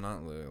 I'm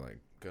not really like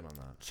good on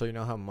that. So you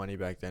know how money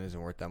back then isn't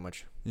worth that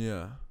much?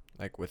 Yeah.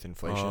 Like with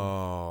inflation.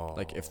 Oh.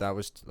 Like if that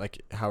was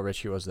like how rich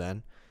he was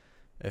then,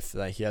 if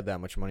like he had that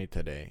much money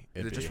today,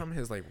 is it just from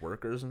his like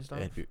workers and stuff?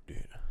 Dude.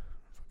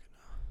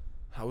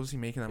 How was he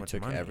making that much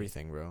money? He money? took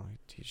everything, bro.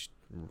 He just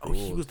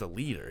he was the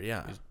leader.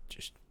 Yeah. He's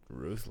just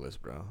ruthless,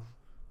 bro.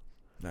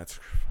 That's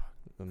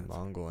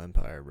Mongol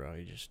Empire, bro.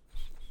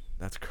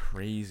 That's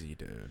crazy,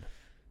 dude.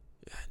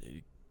 Yeah,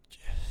 dude.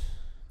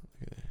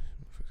 Look at that.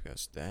 Motherfucker's got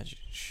statues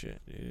and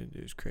shit, dude.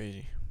 It was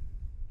crazy.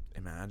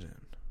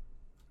 Imagine.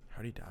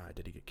 How'd he die?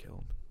 Did he get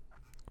killed?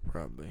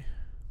 Probably.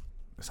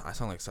 I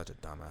sound like such a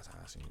dumbass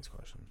asking these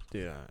questions.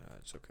 Dude,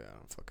 it's okay. I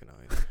don't fucking know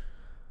either.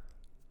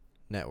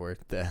 Net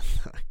worth,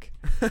 death.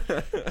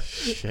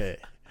 Shit.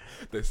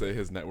 They say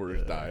his net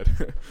worth died.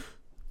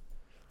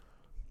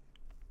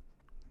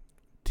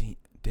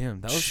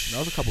 Damn, that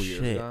was a couple years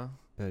ago.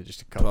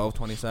 Just a couple.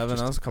 12/27.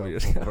 That was a couple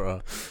years ago,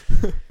 bro.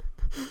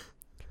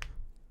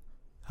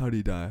 How'd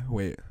he die?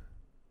 Wait.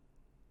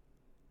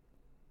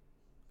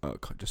 Oh,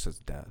 it just says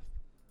death.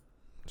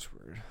 That's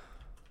weird.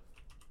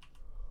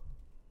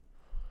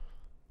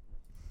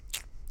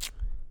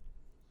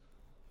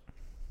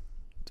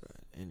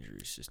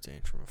 Injury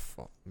sustained from a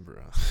fall,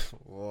 bro.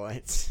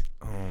 What?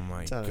 Oh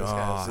my god! This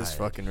guy was this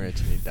fucking rich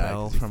and he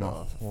died from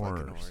a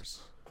horse,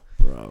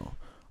 bro.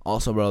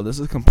 Also, bro, this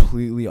is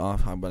completely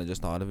off. But I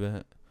just thought of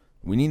it.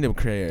 We need to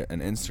create an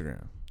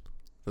Instagram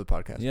for the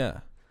podcast. Yeah,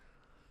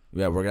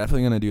 we're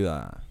definitely gonna do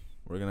that.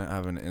 We're gonna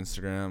have an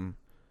Instagram,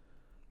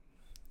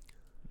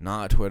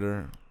 not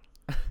Twitter.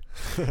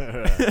 We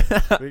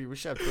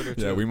should have Twitter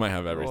too. Yeah, we might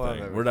have everything. We'll have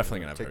everything. We're definitely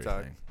gonna have TikTok.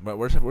 everything. But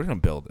we're gonna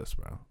build this,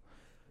 bro.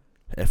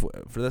 If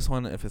for this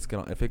one, if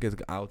it gets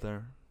out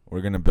there,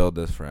 we're gonna build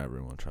this for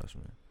everyone. Trust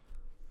me.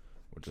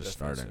 which is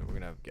Definitely starting. soon. We're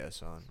gonna have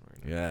guests on.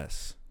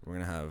 Yes, we're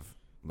gonna have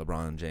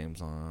LeBron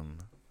James on.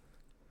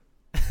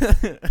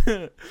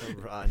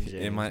 LeBron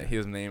James.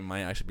 His name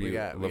might actually be we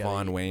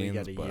Levon Waynes. We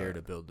got a year but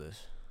to build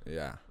this.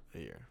 yeah, A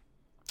year.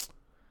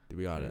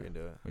 we got We it. can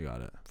do it We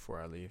got it.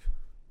 before I leave.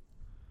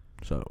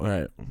 So, all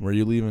right, where are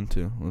you leaving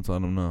to? Let's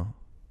let them know.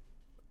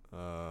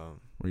 Where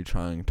are you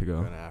trying to go?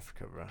 Going to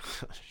Africa, bro.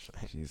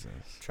 Jesus.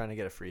 Trying to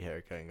get a free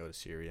haircut and go to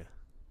Syria.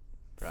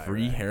 Right,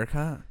 Free right.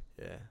 haircut?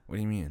 Yeah, What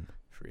do you mean?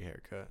 free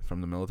haircut.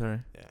 From the military?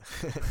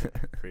 Yeah,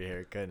 free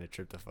haircut and a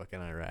trip to fucking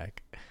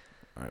Iraq.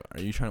 Are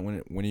you trying?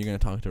 When are you gonna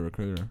talk to a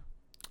recruiter?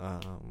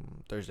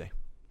 Thursday.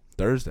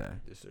 Thursday.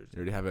 This Thursday. You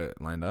already have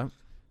it lined up?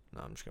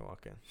 No, I'm just gonna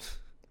walk in.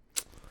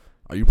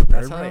 Are you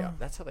prepared,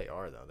 That's how they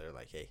are though. They're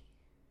like, hey,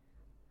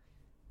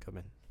 come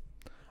in.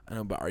 I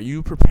know, but are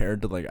you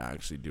prepared to like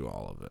actually do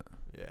all of it?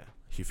 Yeah,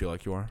 You feel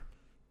like you are?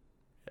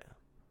 yeah.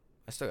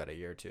 I still got a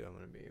year or two. I'm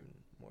gonna be even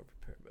more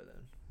prepared by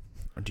then.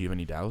 Or do you have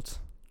any doubts?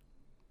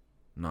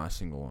 Not a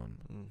single one.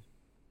 Mm.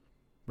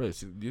 Bro,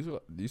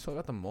 do you still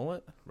got the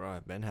mullet? Bro,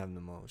 I've been having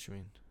them all. What you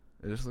mean?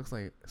 It just looks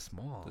like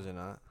small. Does it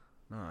not?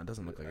 No, it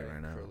doesn't look like it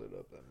right now. Curl it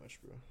up that much,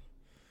 bro.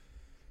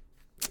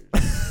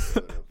 Just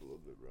curl it up a little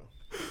bit, bro.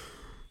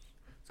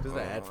 It's because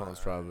the headphones,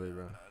 probably,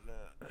 bro.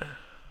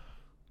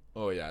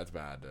 Oh yeah, it's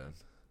bad, dude.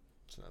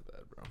 It's not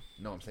bad, bro.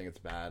 No, I'm saying it's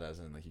bad as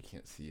in like you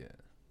can't see it.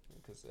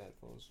 Because the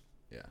headphones.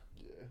 Yeah,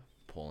 Yeah.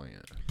 pulling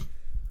it.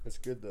 It's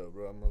good though,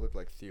 bro. I'm gonna look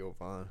like Theo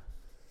Vaughn.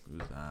 Who's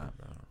that,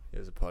 bro? He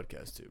has a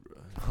podcast too, bro.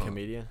 Huh.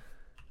 Comedian.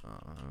 I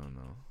don't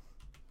know.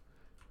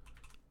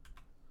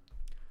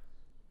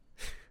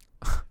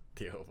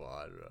 Theo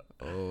Vaughn,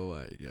 bro. Oh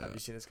my god. Have you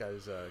seen this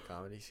guy's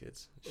comedy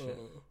skits? Shit.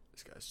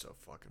 This guy's so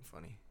fucking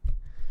funny.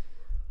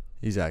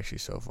 He's actually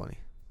so funny.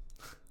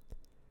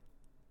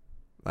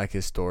 Like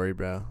his story,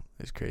 bro.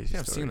 His crazy. Yeah,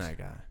 I've seen stories. that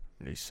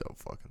guy. He's so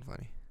fucking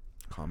funny.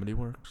 Comedy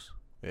Works.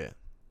 Yeah.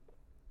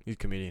 He's a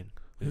comedian.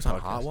 He was His on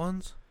Hot podcast.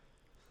 Ones.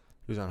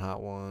 He was on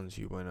Hot Ones.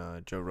 He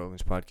went Joe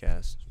Rogan's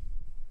podcast.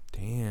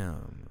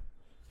 Damn.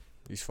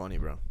 He's funny,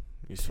 bro.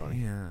 He's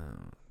funny.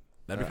 Damn.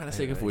 That'd be kind of Yeah,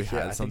 sick if we yeah, I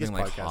had think something his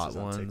like podcast Hot is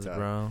on Ones, TikTok.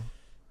 bro.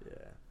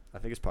 Yeah. I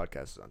think his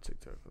podcast is on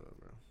TikTok, bro.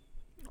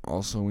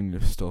 Also, we need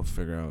to still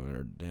figure out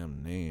our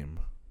damn name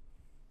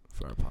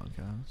for our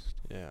podcast.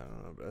 Yeah, I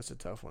don't know, but that's a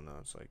tough one though.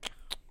 It's like,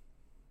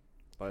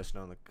 let us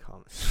know in the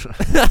comments.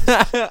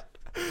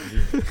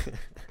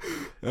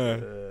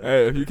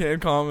 Hey, if you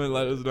can't comment,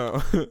 let us know.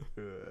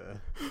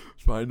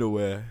 Find a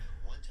way.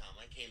 One time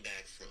I came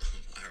back from,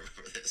 I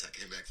remember this, I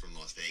came back from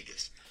Las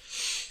Vegas.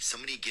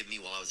 Somebody gave me,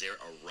 while I was there,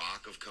 a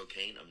rock of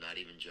cocaine. I'm not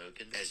even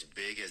joking. As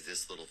big as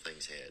this little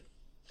thing's head.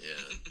 Yeah.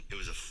 It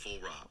was a full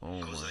rock. Oh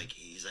I was my. like,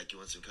 he's like, you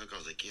want some coke? I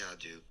was like, yeah, I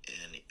do.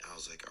 And I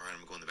was like, all right,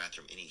 I'm going to go in the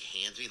bathroom. And he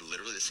hands me,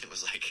 literally, this thing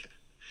was like,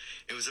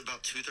 it was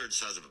about 2/3 the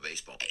size of a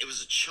baseball. It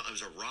was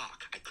a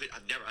rock.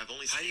 I've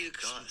only seen it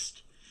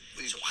dust.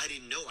 So I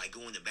didn't know. I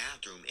go in the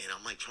bathroom and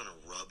I'm like trying to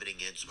rub it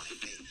against my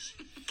face.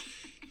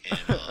 And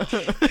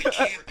it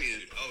can't be.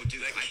 Oh,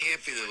 dude, I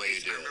can't be the way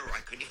you do it. I remember I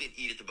couldn't even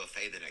eat at the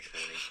buffet the next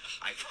morning.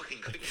 I fucking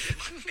couldn't get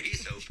my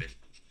face open,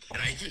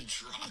 and I even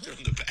dropped it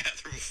on the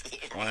bathroom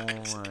floor.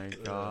 Oh my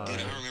god. Dude,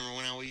 I remember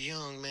when I was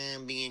young,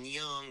 man, being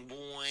young,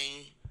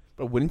 boy.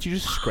 But wouldn't you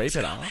just scrape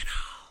it off?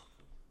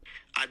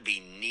 I'd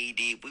be knee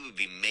deep. We would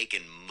be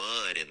making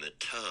mud in the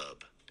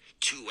tub.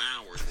 2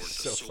 hours worth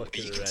So of soap.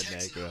 fucking You can redneck,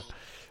 text bro. now.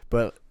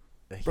 But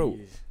Bro.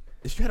 he's-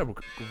 If you had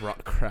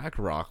a crack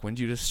rock, wouldn't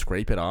you just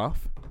scrape it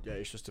off? yeah,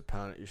 you're supposed to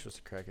pound it. You're supposed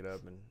to crack it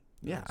up and.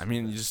 Yeah, I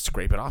mean, you just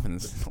scrape it off and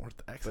it's north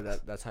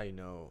But that's how you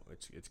know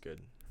it's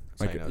good.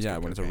 That's Like, how you know yeah,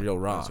 good when it's a cocaine. real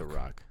When It's a rock.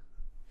 rock.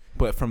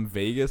 But from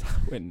Vegas,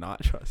 I would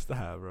not trust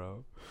that,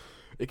 bro.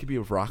 It could be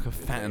a rock of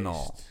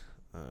fentanyl. Waste.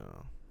 I don't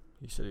know.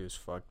 He said he was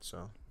fucked,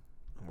 so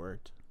it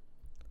worked.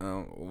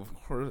 Well, of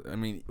course. I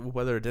mean,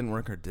 whether it didn't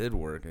work or did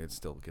work, it'd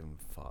still get him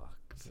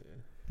fucked. Yeah.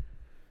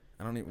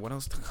 I don't even. What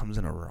else comes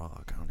in a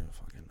rock? I don't even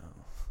fucking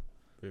know.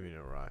 Maybe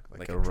a rock,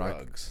 Like a in rock.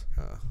 drugs.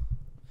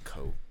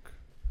 Coke.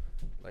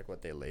 Like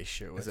what they lace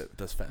shit with. Is it?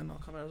 Does fentanyl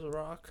come out as a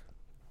rock?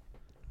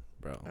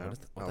 Bro, what is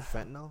what the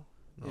hell? fentanyl?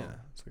 No, Yeah.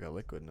 it's like a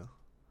liquid, no.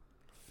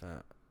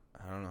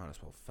 I don't know how to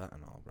spell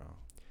fentanyl, bro.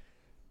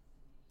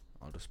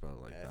 I'll just spell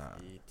it like that.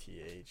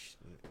 F-E-T-H.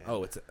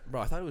 Oh,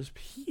 bro. I thought it was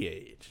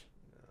pH.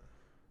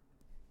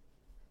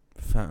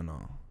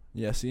 Fentanyl.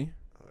 Yeah, see,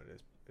 Oh, it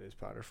is. It is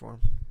powder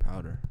form.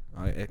 powder.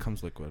 It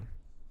comes liquid,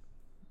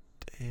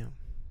 Damn.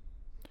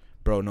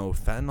 bro. No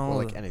fentanyl. Well,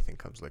 like anything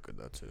comes liquid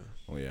though too.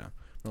 Oh yeah.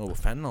 No,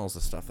 fentanyl is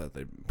the stuff that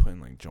they put in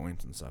like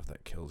joints and stuff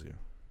that kills you.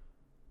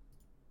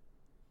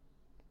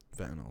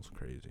 Fentanyl's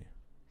crazy.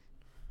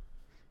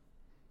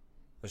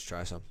 Let's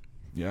try some.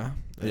 Yeah.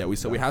 Yeah, Yeah. We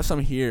no. have some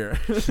here.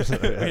 we have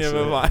a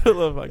so-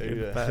 vial of fucking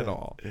Yeah.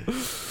 fentanyl.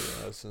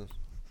 Yeah, some.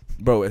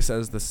 Bro, it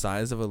says the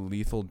size of a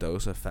lethal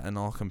dose of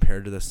fentanyl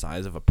compared to the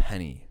size of a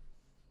penny.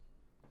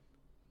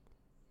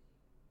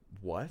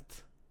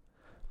 What?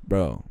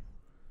 Bro.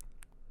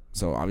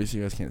 So obviously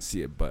you guys can't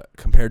see it, but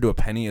compared to a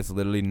penny, it's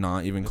literally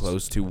not even It's-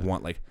 close to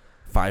one. Like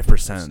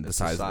 5% the It's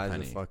size of the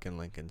penny. fucking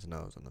Lincoln's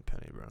nose on the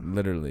penny, bro.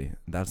 Literally,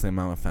 that's the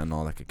amount of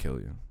fentanyl that could kill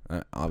you.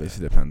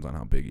 Obviously, depends on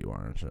how big you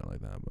are and shit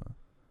like that. But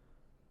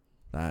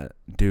that,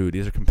 dude,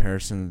 these are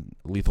comparisons: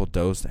 lethal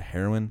dose to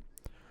heroin,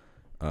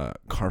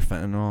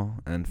 carfentanil,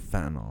 and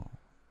fentanyl.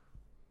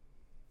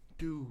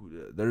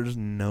 Dude, there's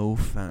no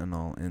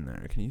fentanyl in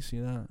there. Can you see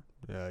that?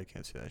 Yeah, I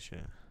can't see that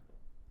shit.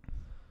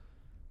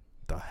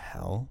 The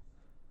hell?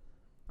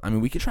 I mean,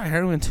 we could try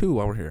heroin too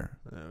while we're here.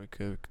 Yeah, we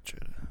could try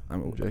to. I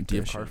mean, Inject do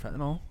you that have shit.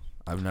 carfentanil?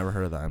 I've never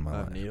heard of that in my I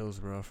have life. needles,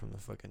 bro, from the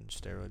fucking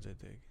steroids, I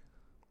think.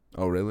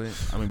 Oh, really?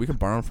 I mean, we could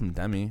borrow them from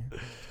Demi.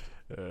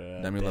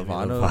 Demi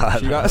Lovato. Lovato.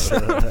 She got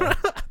some.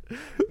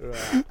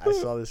 I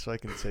saw this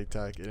fucking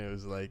TikTok and it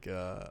was like,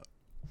 oh,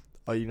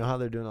 you know how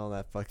they're doing all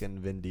that fucking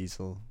Vin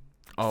Diesel?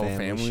 Oh,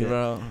 family shit?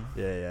 bro.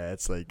 Yeah.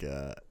 It's like,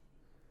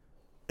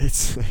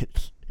 it's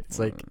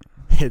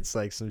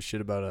like some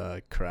shit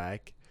about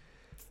crack,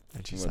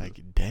 and she's What?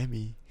 like,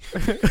 Demi,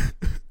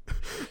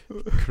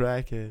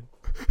 crackhead.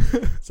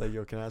 It's like,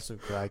 yo, can I have some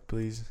crack,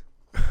 please?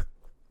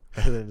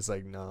 And then it's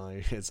like, nah.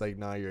 It's like,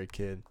 nah, you're a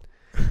kid.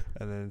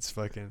 And then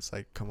it's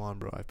like, come on,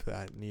 bro,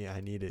 I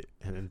need it.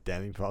 And then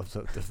Demi pops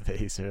up the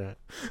face, right?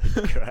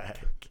 Crack.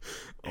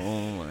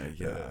 Oh my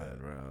god,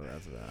 bro,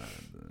 that's bad.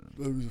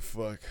 What the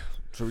fuck?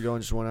 So we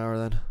going just 1 hour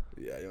then?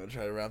 Yeah, you want to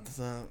try to wrap this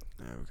up?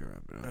 Yeah, we can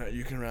wrap it up. Alright,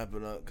 you can wrap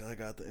it up because I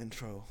got the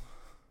intro.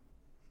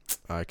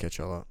 Alright, catch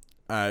y'all up.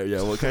 Alright,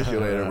 yeah, we'll catch you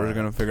later. We're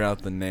going to figure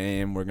out the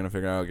name. We're going to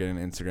figure out getting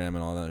Instagram and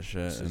all that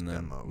shit. This is And then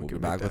demo. we'll can be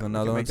make back that- with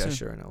another we one can make that soon.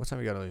 shit right now. What time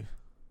we gotta leave?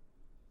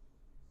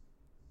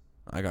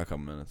 I got a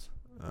couple minutes.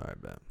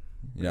 Alright, bet.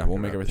 Yeah, we we'll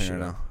can make wrap this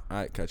everything right shit now.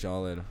 Alright, catch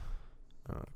y'all later. Alright.